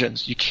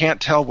origins. You can't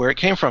tell where it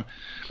came from.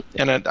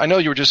 And I know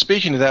you were just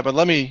speaking to that, but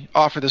let me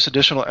offer this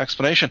additional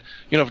explanation.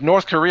 If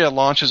North Korea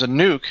launches a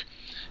nuke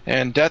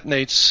and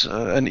detonates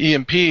an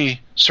EMP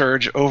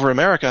surge over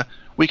America,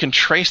 we can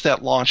trace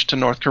that launch to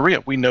North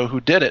Korea. We know who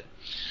did it.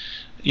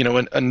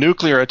 A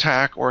nuclear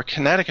attack or a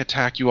kinetic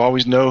attack, you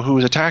always know who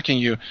is attacking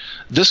you.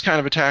 This kind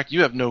of attack,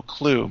 you have no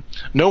clue.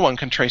 No one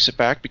can trace it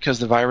back because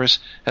the virus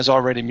has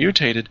already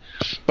mutated.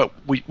 But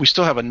we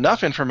still have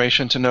enough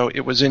information to know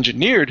it was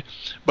engineered,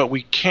 but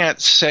we can't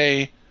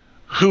say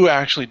who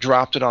actually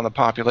dropped it on the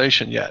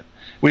population yet.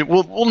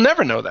 We'll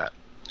never know that.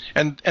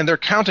 And they're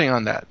counting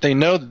on that. They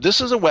know that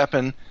this is a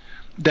weapon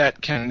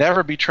that can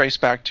never be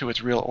traced back to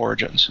its real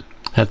origins.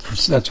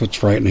 That's what's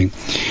frightening.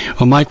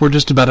 Well, Mike, we're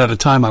just about out of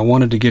time. I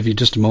wanted to give you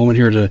just a moment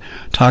here to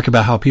talk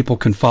about how people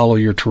can follow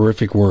your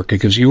terrific work,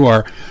 because you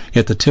are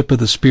at the tip of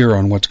the spear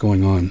on what's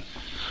going on.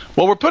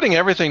 Well, we're putting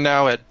everything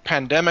now at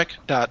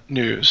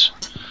pandemic.news.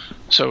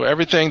 So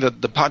everything, the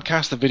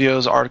podcast, the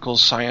videos,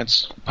 articles,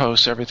 science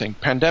posts, everything,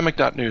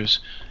 pandemic.news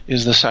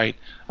is the site.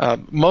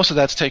 Most of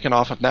that's taken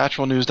off of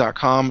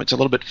naturalnews.com. It's a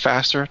little bit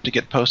faster to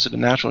get posted to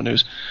Natural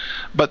News.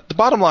 But the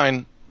bottom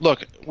line,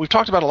 look, we've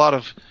talked about a lot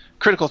of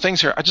critical things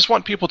here. I just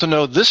want people to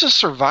know this is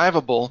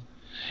survivable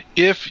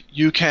if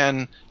you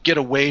can get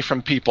away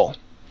from people.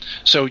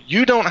 So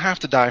you don't have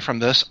to die from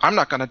this. I'm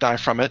not going to die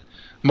from it.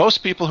 Most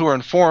people who are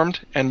informed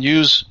and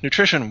use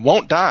nutrition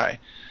won't die.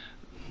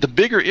 The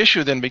bigger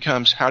issue then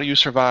becomes, how do you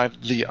survive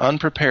the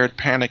unprepared,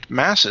 panicked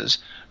masses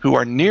who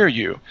are near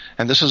you?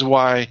 And this is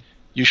why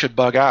you should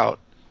bug out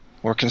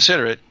or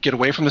consider it. Get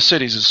away from the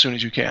cities as soon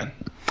as you can.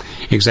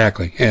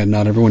 Exactly. And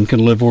not everyone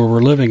can live where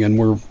we're living, and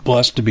we're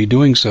blessed to be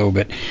doing so.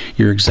 But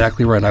you're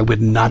exactly right. I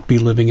would not be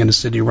living in a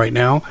city right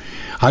now.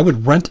 I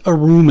would rent a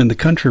room in the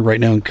country right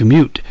now and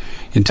commute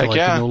until I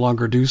can no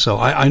longer do so.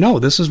 I know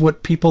this is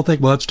what people think.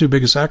 Well, that's too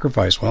big a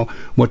sacrifice. Well,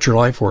 what's your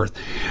life worth?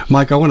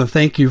 Mike, I want to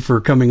thank you for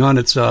coming on.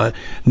 It's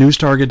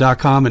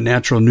newstarget.com and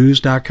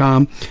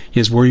naturalnews.com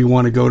is where you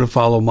want to go to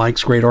follow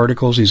Mike's great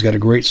articles. He's got a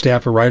great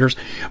staff of writers.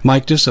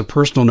 Mike, just a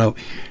personal note,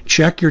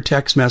 check your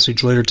text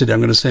message later today. I'm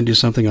going to send you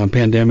something on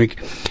Pandemic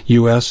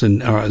US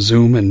and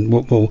Zoom, and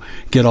we'll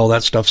get all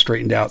that stuff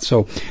straightened out.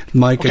 So,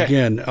 Mike,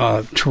 again,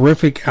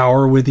 terrific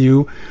hour with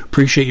you.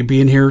 Appreciate you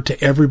being here.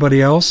 To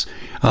everybody else,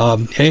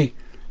 hey,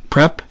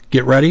 prep,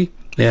 get ready.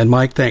 And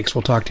Mike, thanks.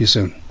 We'll talk to you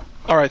soon.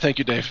 All right. Thank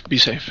you, Dave. Be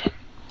safe.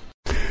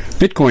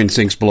 Bitcoin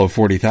sinks below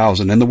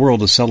 40,000, and the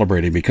world is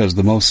celebrating because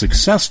the most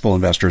successful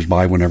investors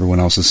buy when everyone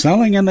else is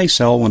selling, and they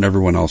sell when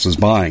everyone else is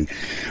buying.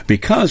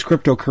 Because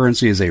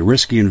cryptocurrency is a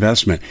risky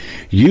investment,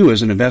 you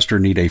as an investor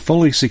need a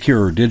fully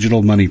secure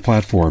digital money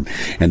platform,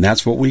 and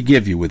that's what we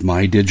give you with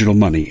My Digital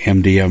Money,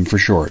 MDM for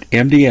short.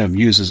 MDM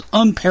uses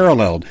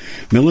unparalleled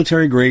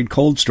military-grade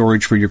cold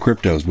storage for your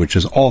cryptos, which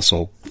is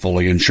also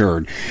fully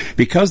insured.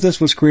 Because this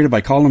was created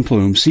by Colin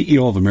Plume,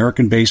 CEO of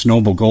American-based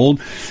Noble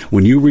Gold,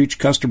 when you reach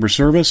customer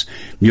service,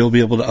 you'll be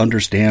able to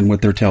understand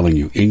what they're telling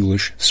you.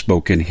 English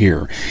spoken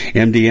here.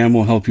 MDM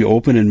will help you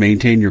open and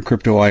maintain your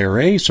crypto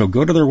IRA, so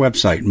go to their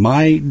website,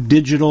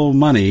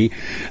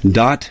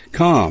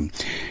 mydigitalmoney.com.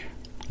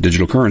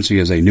 Digital currency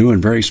is a new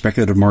and very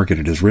speculative market.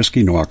 It is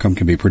risky. No outcome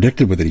can be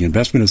predicted. With any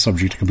investment is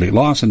subject to complete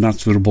loss and not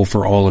suitable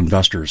for all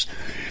investors.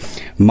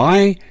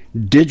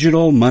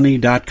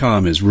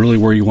 MyDigitalMoney.com is really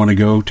where you want to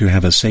go to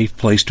have a safe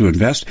place to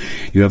invest.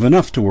 You have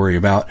enough to worry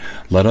about.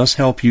 Let us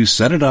help you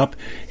set it up,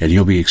 and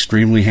you'll be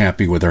extremely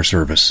happy with our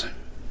service.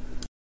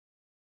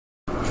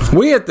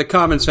 We at the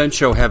Common Sense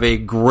Show have a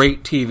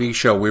great TV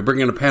show. We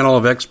bring in a panel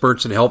of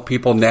experts that help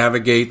people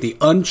navigate the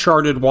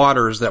uncharted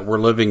waters that we're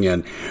living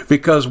in.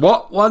 Because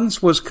what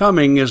once was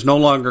coming is no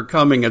longer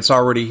coming. It's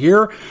already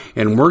here,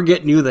 and we're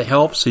getting you the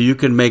help so you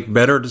can make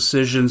better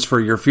decisions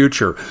for your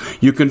future.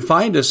 You can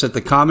find us at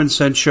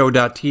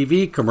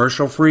thecommonsenseshow.tv,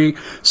 commercial-free,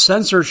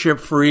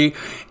 censorship-free,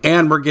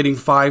 and we're getting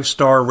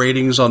 5-star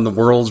ratings on the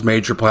world's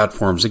major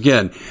platforms.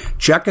 Again,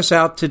 check us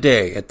out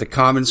today at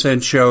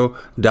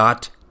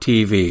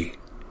thecommonsenseshow.tv.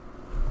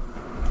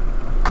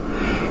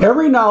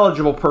 Every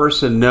knowledgeable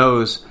person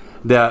knows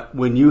that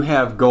when you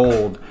have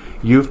gold,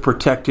 you've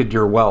protected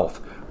your wealth.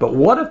 But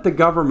what if the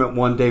government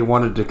one day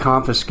wanted to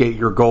confiscate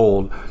your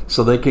gold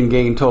so they can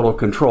gain total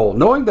control,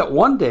 knowing that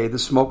one day the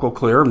smoke will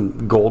clear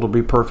and gold will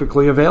be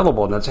perfectly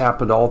available, and that's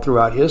happened all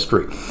throughout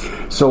history.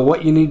 So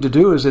what you need to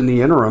do is, in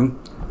the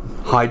interim,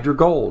 hide your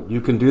gold. You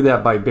can do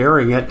that by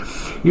burying it.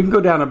 You can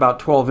go down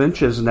about 12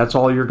 inches, and that's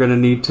all you're going to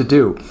need to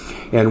do.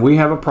 And we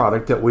have a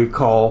product that we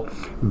call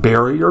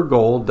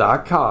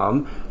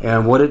buryyourgold.com,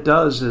 and what it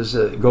does is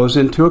it goes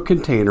into a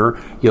container.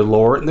 You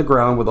lower it in the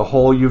ground with a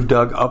hole you've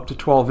dug up to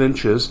 12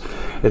 inches.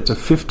 It's a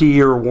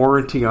 50-year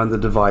warranty on the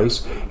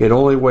device. It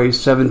only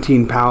weighs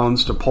 17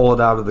 pounds to pull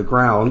it out of the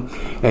ground,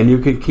 and you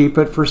can keep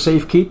it for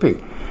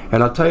safekeeping.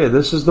 And I'll tell you,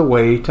 this is the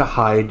way to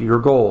hide your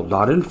gold,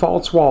 not in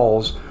false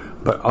walls,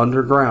 but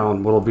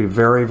underground, will be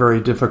very,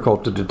 very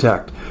difficult to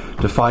detect.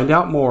 To find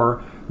out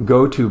more,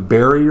 go to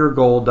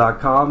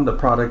buryyourgold.com. The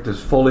product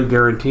is fully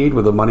guaranteed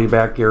with a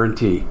money-back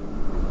guarantee.